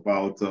talked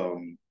about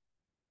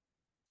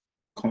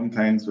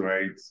content,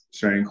 right?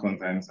 Sharing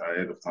content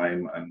ahead of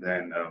time, and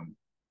then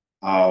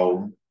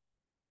how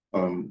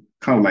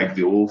kind of like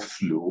the whole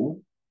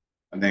flow,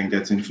 and then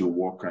getting to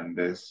work on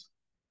this.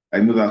 I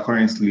know that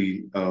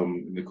currently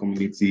in the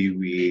community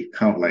we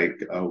kind of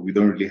like we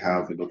don't really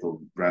have a lot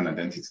of brand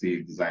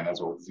identity designers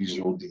or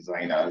visual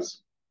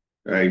designers,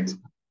 right?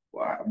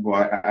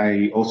 But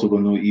I also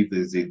don't know if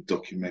there's a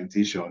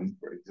documentation.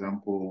 For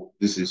example,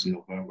 this is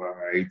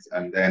November, right?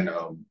 And then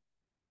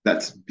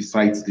that's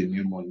besides the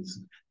new month.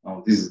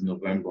 This is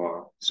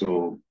November.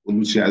 So,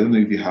 Oluchi, I don't know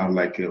if you have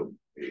like a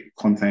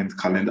content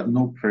calendar.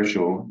 No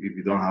pressure if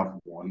you don't have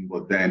one,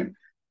 but then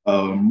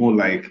more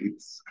like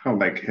it's kind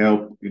of like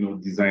help,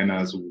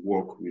 designers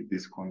work with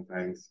this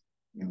content,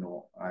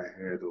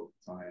 ahead of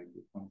time,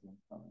 the content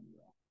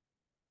calendar.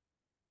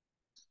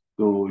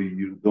 So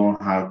you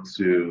don't have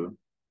to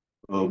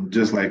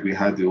just like we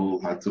had the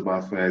old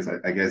October fairs,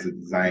 I guess the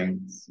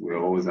designs were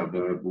always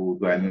available.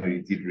 Though I know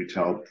you did reach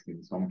out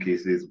in some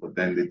cases, but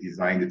then the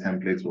design, the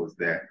template was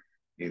there,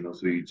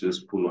 so you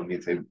just pull on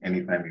it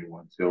anytime you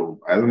want. So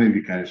I don't know if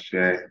you can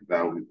share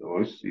that with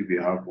us. If you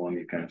have one,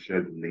 you can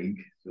share the link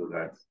so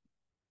that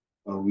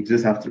we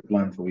just have to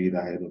plan for it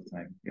ahead of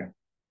time. Yeah,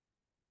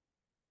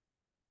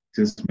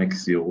 just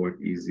makes your work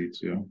easy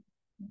too.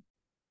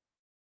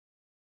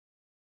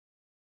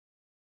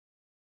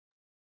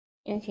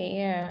 Okay,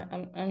 yeah,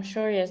 I'm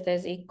sure yes,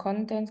 there's a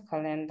content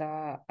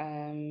calendar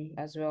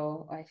as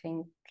well. I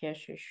think yeah,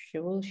 she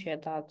will share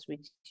that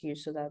with you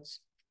so that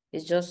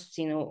it's just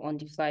on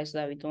the fly so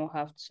that we don't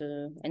have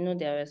to. I know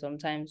there were some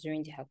times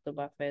during the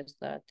Oktoberfest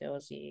that there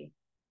was a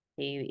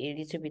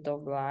little bit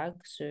of lag.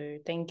 So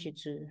thank you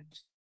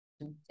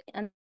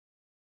and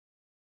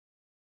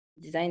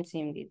design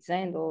team. They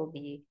designed all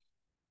the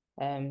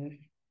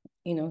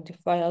the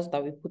flyers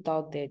that we put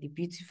out there, the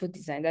beautiful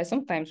design. That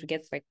sometimes we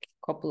get like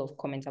a couple of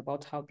comments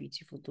about how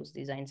beautiful those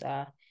designs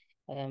are.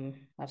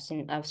 I've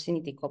seen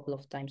it a couple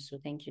of times. So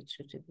thank you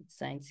to the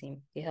design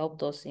team. They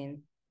helped us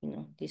in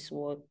this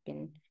work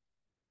in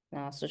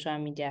social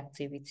media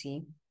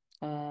activity.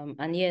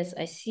 And yes,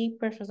 I see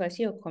Precious. I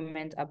see a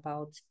comment about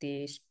how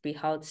the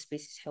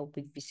spaces help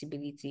with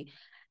visibility.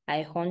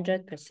 I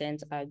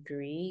 100%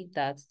 agree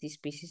that these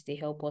spaces they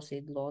help us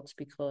a lot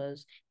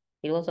because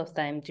a lot of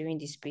time during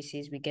these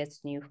spaces we get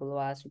new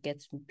followers, we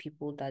get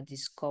people that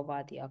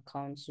discover the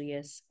account. So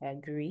yes, I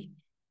agree.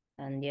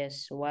 And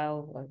yes,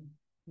 while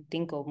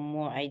think of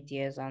more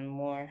ideas and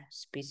more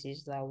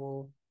spaces that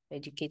will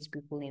educate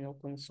people in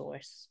open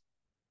source.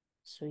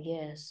 So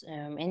yes,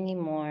 any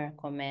more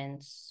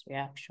comments,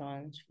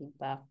 reactions,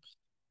 feedback?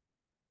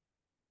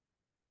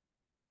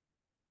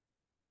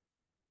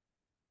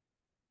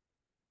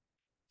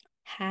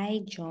 Hi,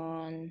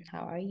 John.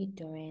 How are you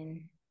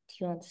doing? Do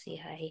you want to say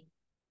hi?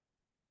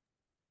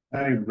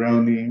 Hi,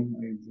 Brownie.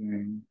 How you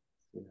doing?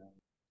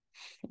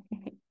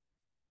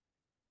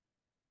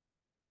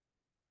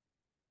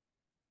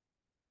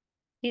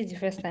 This is the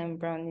first time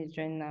Brown is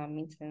joining our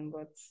meeting,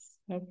 but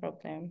no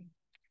problem.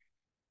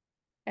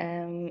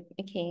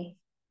 Okay.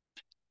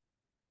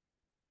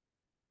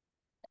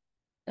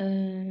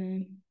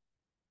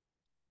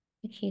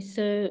 Okay,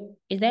 so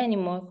is there any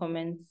more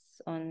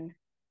comments on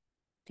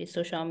the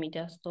social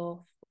media stuff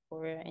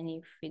or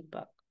any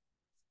feedback?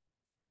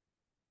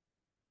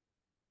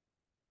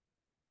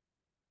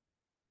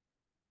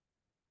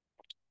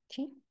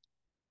 Okay.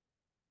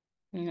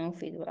 No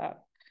feedback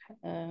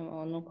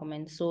or no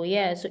comments. So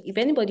yeah, so if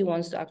anybody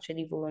wants to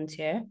actually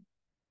volunteer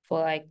for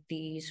like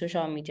the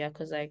social media,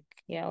 because like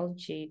yeah,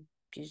 LG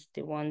is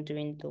the one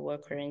doing the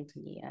work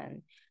currently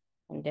and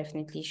I'm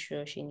definitely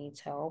sure she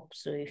needs help.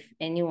 So if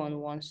anyone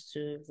wants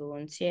to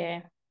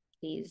volunteer,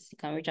 please you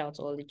can reach out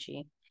to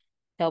Ology.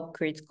 Help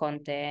create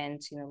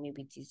content,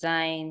 maybe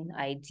design,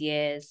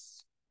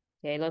 ideas.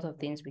 There are a lot of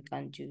things we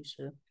can do.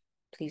 So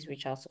please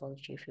reach out to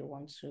Ology if you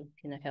want to,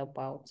 help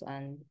out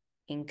and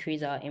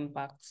increase our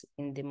impact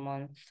in the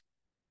month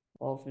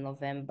of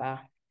November.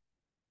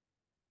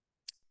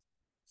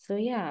 So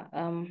yeah,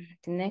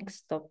 the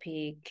next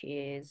topic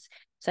is,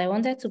 so I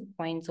wanted to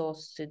point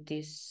us to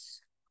this,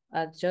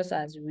 just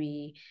as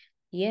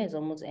year is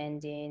almost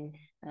ending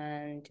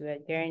and we're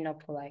gearing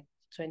up for like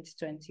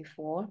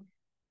 2024.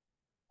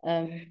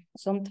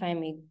 Some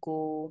time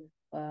ago,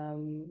 I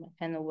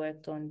kind of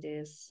worked on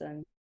this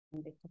and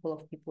a couple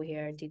of people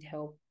here did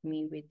help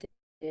me with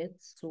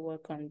it to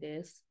work on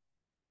this.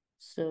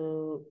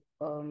 So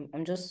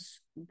I'm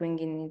just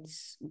bringing it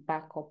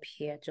back up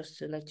here just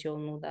to let you all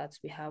know that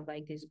we have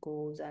like these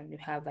goals and we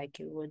have like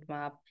a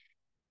roadmap.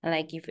 And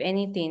like if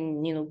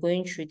anything,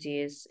 going through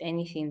this,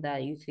 anything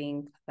that you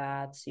think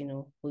that,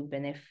 will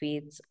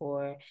benefit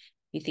or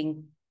you think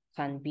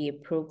can be a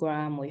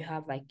program or you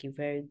have like a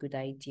very good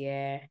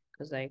idea,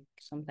 because like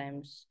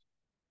sometimes,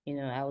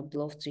 I would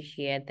love to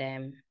hear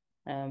them,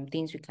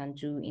 things we can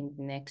do in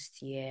the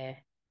next year,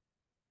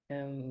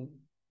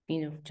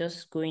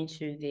 just going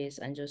through this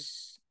and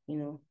just,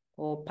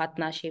 or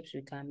partnerships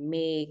we can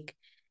make,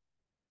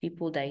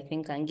 people that I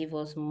think can give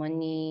us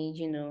money,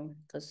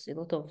 because a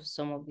lot of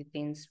some of the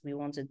things we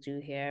want to do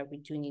here, we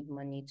do need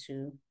money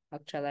to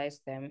actualize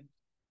them.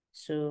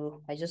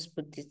 So I just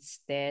put it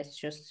there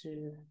just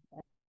to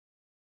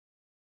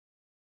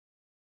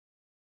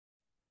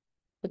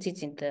put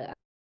it in the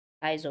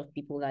eyes of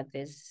people that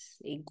there's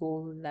a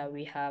goal that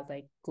we have,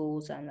 like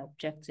goals and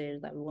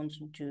objectives that we want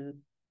to do,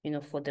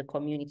 for the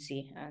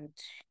community. And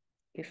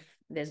if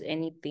there's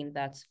anything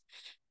that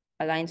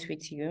aligns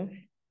with you,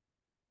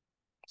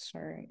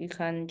 sorry, you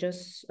can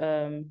just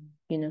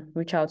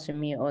reach out to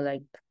me, or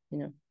like,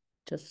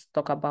 just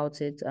talk about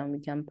it and we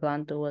can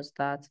plan towards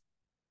that.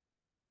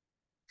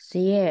 So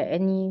yeah,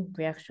 any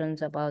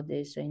reactions about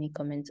this or any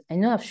comments? I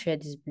know I've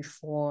shared this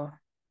before.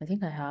 I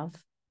think I have.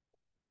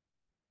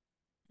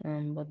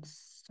 But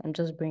I'm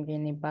just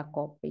bringing it back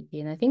up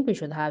again. I think we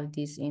should have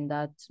this in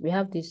that we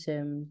have this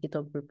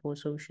GitHub repo,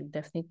 so we should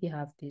definitely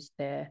have this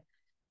there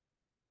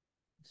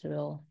as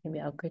well. Maybe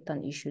I'll create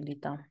an issue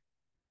later.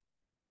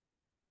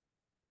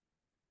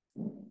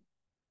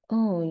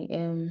 Oh,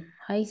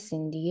 hi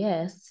Cindy.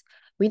 Yes,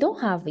 we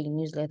don't have a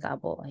newsletter,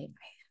 but I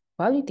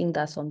probably think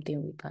that's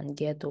something we can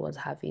get towards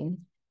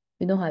having.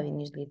 We don't have a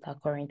newsletter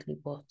currently,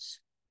 but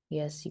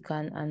yes, you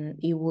can, and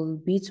it will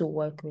be to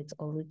work with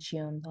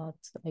Oluchi on that,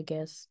 I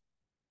guess.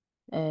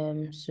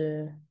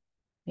 So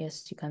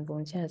yes, you can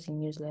volunteer as a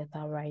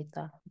newsletter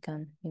writer. You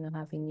can,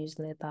 have a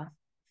newsletter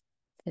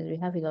because we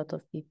have a lot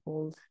of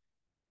people,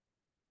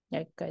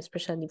 like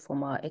especially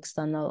from our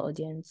external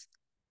audience.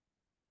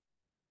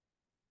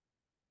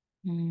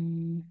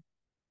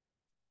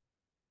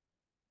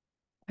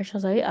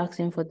 Precious, are you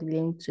asking for the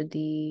link to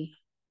the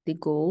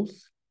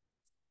goals?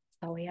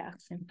 That what you're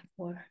asking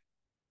for?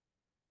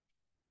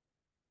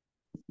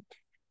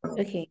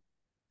 Okay.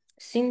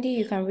 Cindy,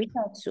 you can reach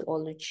out to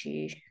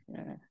Oluchi.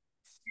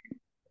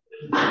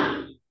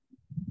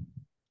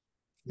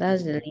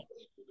 That's the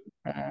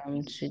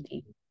link to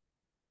the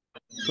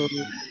goals.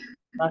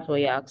 That's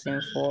what you're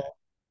asking for.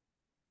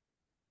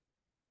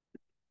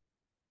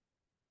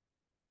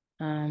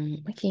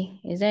 Okay.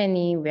 Is there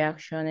any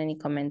reaction, any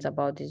comments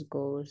about these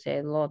goals? There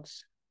are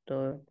lots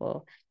though, but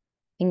I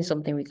think it's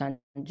something we can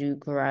do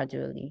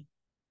gradually.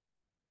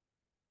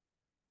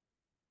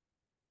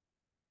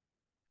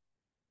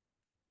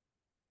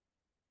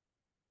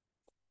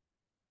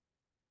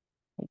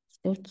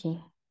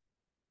 Okay.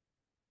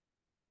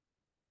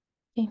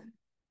 Okay.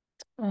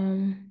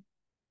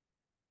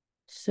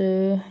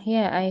 So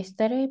yeah, I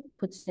started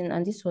putting,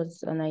 and this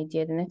was an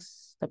idea, the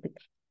next topic.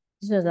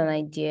 This was an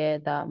idea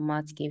that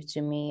Matt gave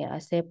to me. I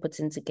started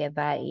putting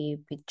together a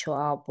picture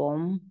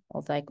album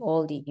of like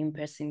all the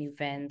in-person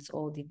events,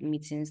 all the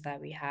meetings that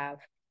we have.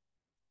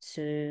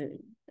 So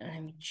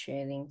let me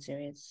share a link to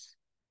it.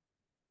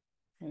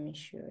 Let me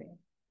show it.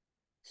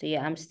 So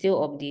yeah, I'm still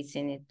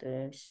updating it.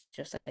 It's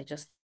just I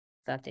just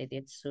started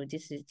it. So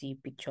this is the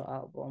picture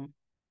album.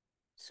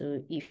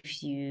 So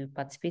if you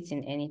participate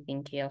in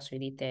anything chaos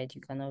related,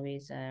 you can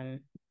always add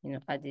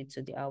it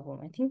to the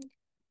album. I think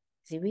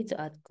it's a way to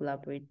add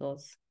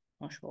collaborators,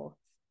 not sure.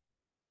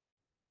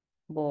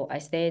 But I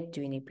started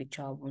doing a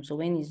picture album. So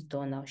when it's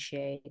done, I'll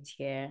share it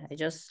here. I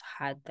just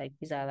had like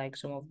these are like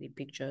some of the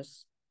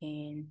pictures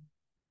in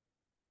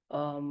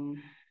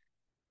Lome.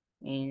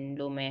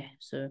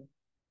 So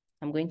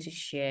I'm going to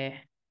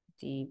share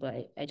but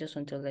I just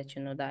want to let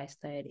you know that I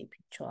started a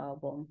picture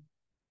album.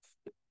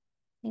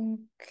 I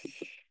think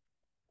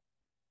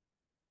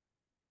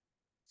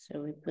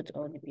so we put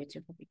all the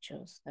beautiful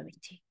pictures that we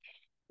take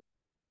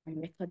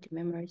and record the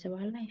memories of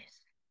our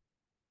lives.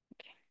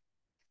 Okay.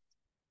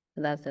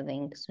 So that's the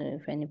link. So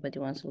if anybody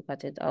wants to look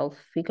at it, I'll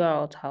figure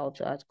out how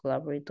to add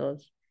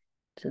collaborators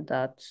to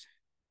that.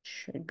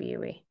 Should be a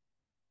way.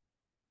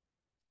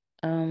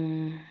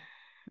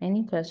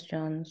 Any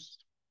questions?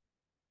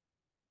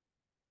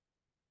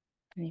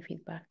 Any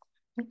feedback?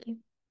 Okay.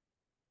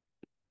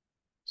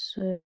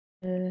 So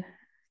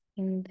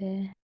in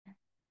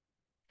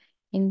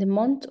the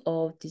month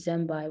of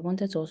December, I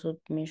wanted to also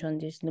mention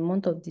this. In the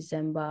month of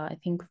December, I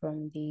think I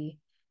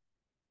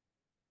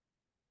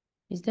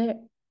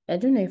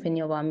don't know if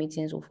any of our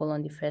meetings will fall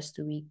on the first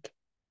week.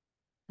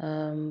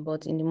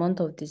 But in the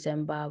month of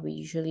December, we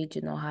usually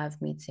do not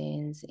have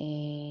meetings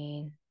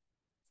in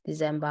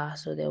December,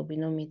 so there will be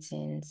no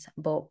meetings.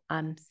 But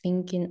I'm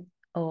thinking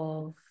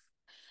of,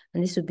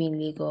 and this will be in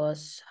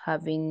Lagos,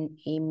 having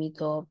a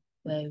meetup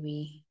where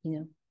we,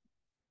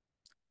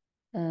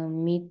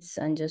 meet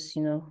and just,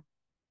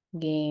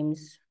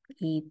 games,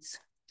 eat,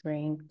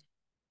 drink.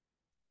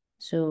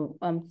 So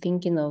I'm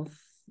thinking of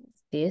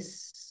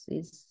this.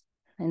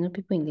 I know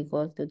people in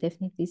Lagos, they'll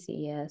definitely say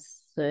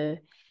yes. So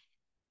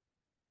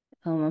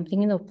I'm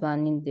thinking of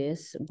planning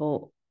this,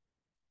 but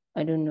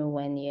I don't know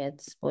when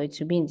yet, but it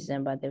should be in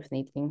December,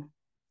 definitely.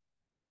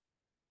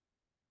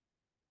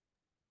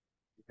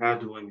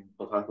 Had one in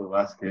Port Harcourt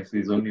last year, so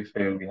it's only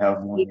fair we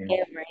have one in.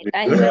 Yeah, right.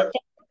 And you were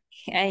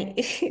there.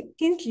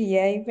 Kingsley,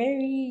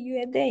 you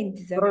were there in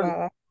Sorry,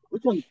 December.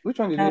 which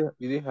one Uh,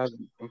 did they have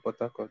in Port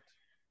Harcourt?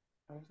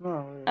 I was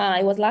not aware.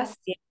 it was last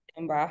year,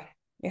 December.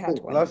 We had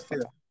Oh, one in last Port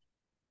year. Harcourt.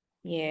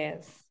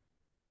 Yes.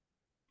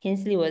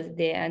 Kingsley was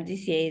there, and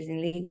this year is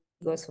in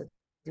Lagos for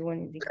the one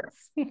in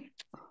Lagos.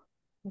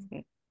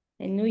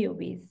 I know your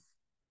ways.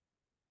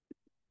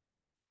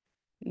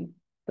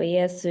 But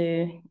yeah, so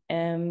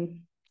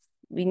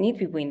we need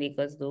people in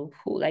Lagos though.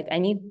 Who like I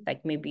need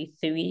like maybe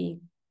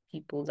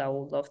people that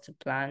would love to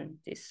plan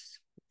this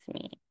with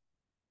me.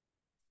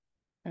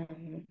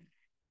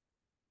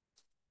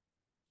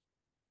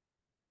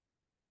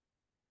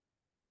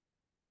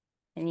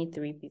 Any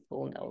 3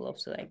 people that would love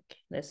to, like,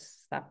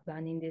 let's start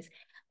planning this.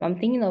 I'm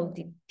thinking of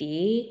the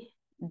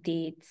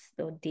dates.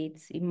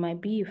 It might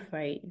be a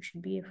Friday. It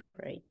should be a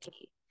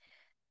Friday.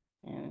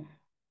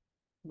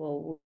 But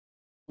we'll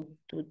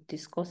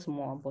discuss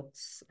more, but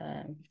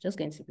just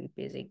going to be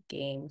basic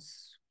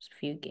games,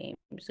 few games.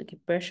 Okay,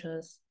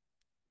 Precious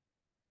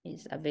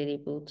is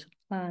available to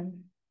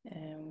plan.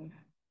 Who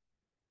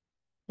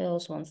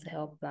else wants to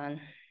help plan?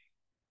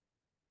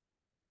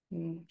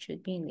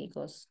 Should be in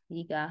Lagos.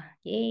 Liga,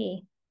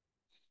 yay!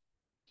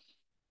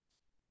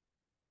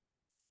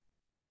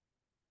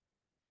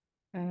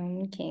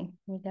 Okay,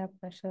 Liga,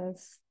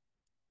 Precious.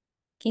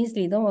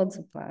 Kingsley, don't want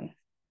to plan.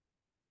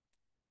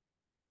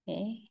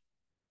 Okay.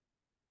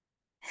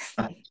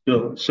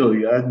 Sure,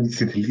 you add me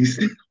to the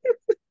list.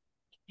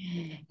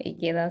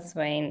 Okay, that's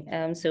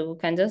fine. So we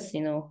can just,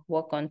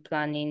 work on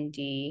planning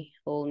the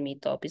whole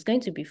meetup. It's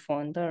going to be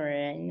fun, don't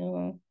worry. I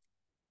know,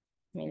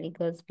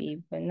 Lagos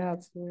babe, I know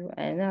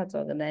how to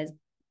organize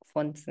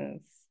fun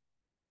things.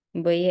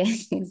 But yeah,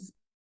 it's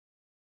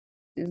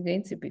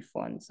going to be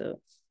fun.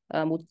 So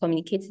we'll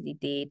communicate the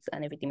dates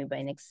and everything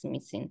by next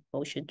meeting. But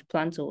we should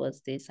plan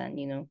towards this,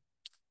 and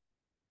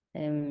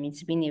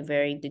it's been a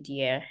very good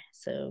year,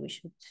 so we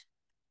should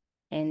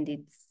end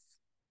it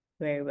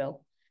very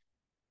well.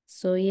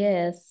 So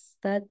yes,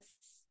 that's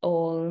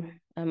all.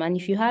 And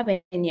if you have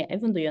any,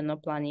 even though you're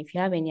not planning, if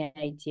you have any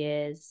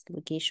ideas,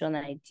 location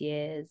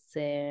ideas,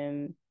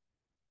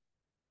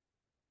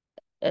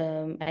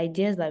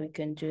 ideas that we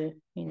can do,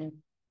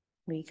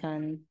 we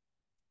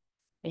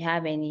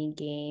have any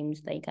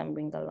games that you can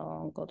bring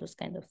along, all those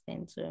kind of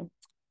things. So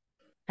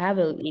I have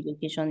a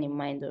location in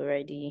mind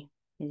already.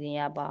 It's in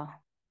Yaba,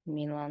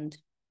 mainland.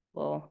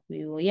 Well,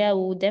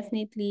 we'll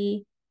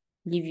definitely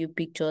give you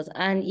pictures.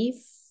 And if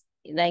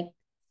like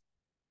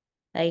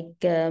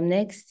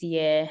next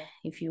year,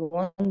 if you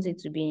want it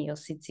to be in your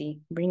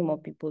city, bring more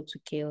people to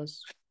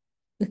CHAOSS.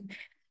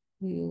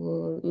 we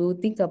will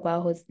think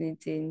about hosting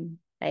it in,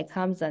 like,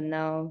 Hamza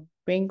now.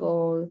 Bring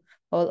all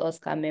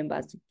Oscar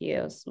members to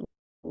CHAOSS.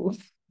 We'll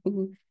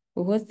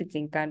host it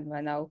in Canada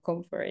and I'll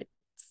come for it.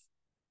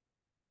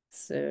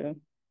 So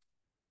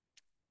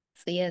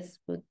yes,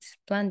 but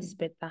plan this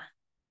better.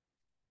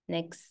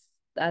 Next,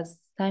 as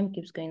time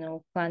keeps going on,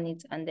 we'll plan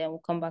it and then we'll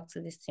come back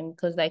to this team,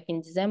 because like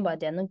in December,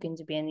 there are not going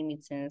to be any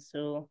meetings.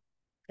 So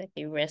like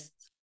a rest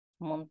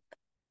month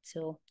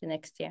till the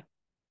next year.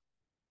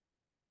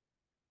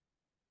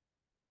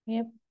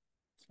 Yep.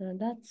 So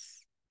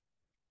that's,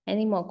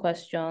 any more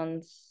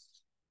questions?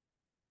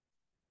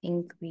 I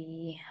think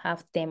we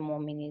have 10 more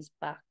minutes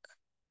back.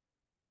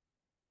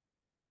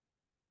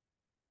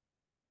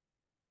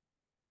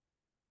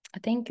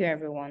 Thank you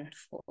everyone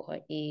for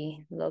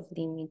a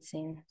lovely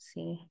meeting.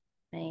 See,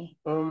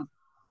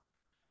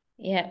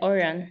 yeah,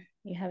 Orion,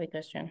 you have a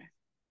question?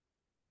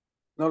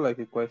 Not like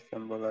a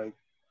question, but like,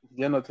 is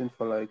there nothing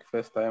for like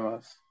first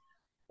timers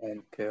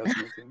and chaos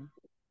meeting?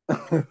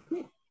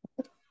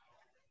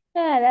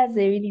 Yeah, that's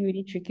a really,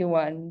 really tricky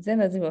one. Is there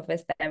nothing for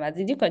first time?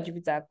 Did you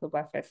contribute to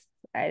October 1st?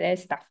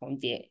 Let's start from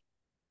there.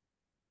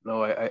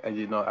 No, I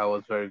did not. I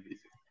was very busy.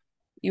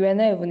 You were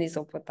not even a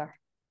supporter.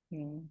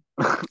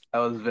 I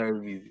was very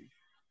busy.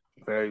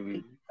 Very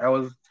busy. I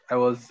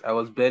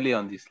was barely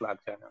on the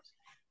Slack channels.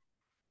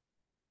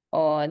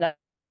 Oh,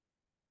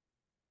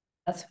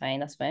 that's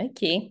fine. That's fine.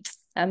 Okay.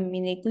 I'm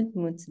in a good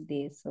mood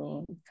today,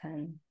 so you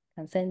can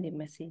send a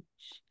message.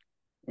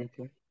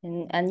 Okay.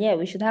 And yeah,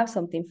 we should have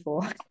something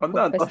for I'm for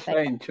not first time,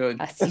 in church.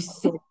 as you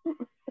said.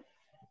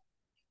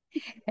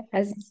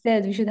 As you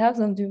said, we should have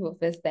something for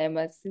first time.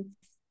 It's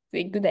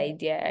a good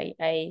idea.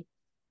 I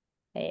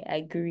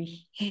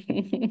agree. But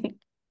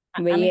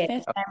I'm a yeah,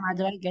 first timer.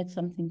 Do I get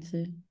something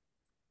too?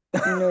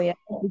 no, yeah,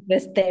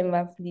 first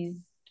timer,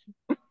 please.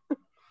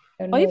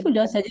 Or if you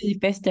just said this is the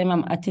first time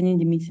I'm attending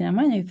the meeting, am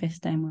I not a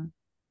first timer?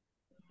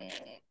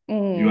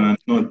 You are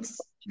not,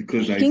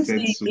 because I said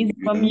Kingsley, so. if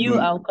You from are you,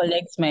 not. I'll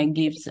collect my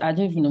gifts. I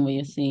don't even know what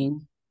you're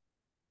saying.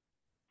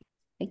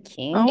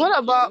 Okay. And what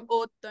about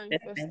old time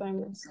first First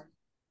timers?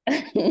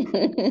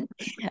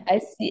 I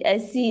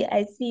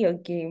see your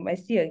game. I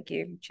see your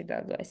game,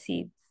 Chidago. I see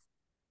it.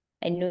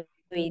 I know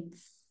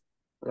it's,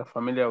 You're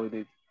familiar with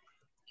it.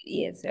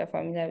 yes, you're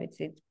familiar with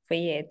it. But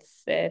yeah,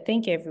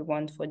 thank you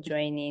everyone for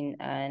joining.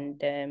 And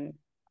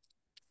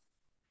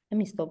let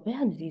me stop.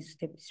 Where did you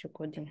stop this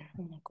recording?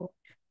 Oh my God.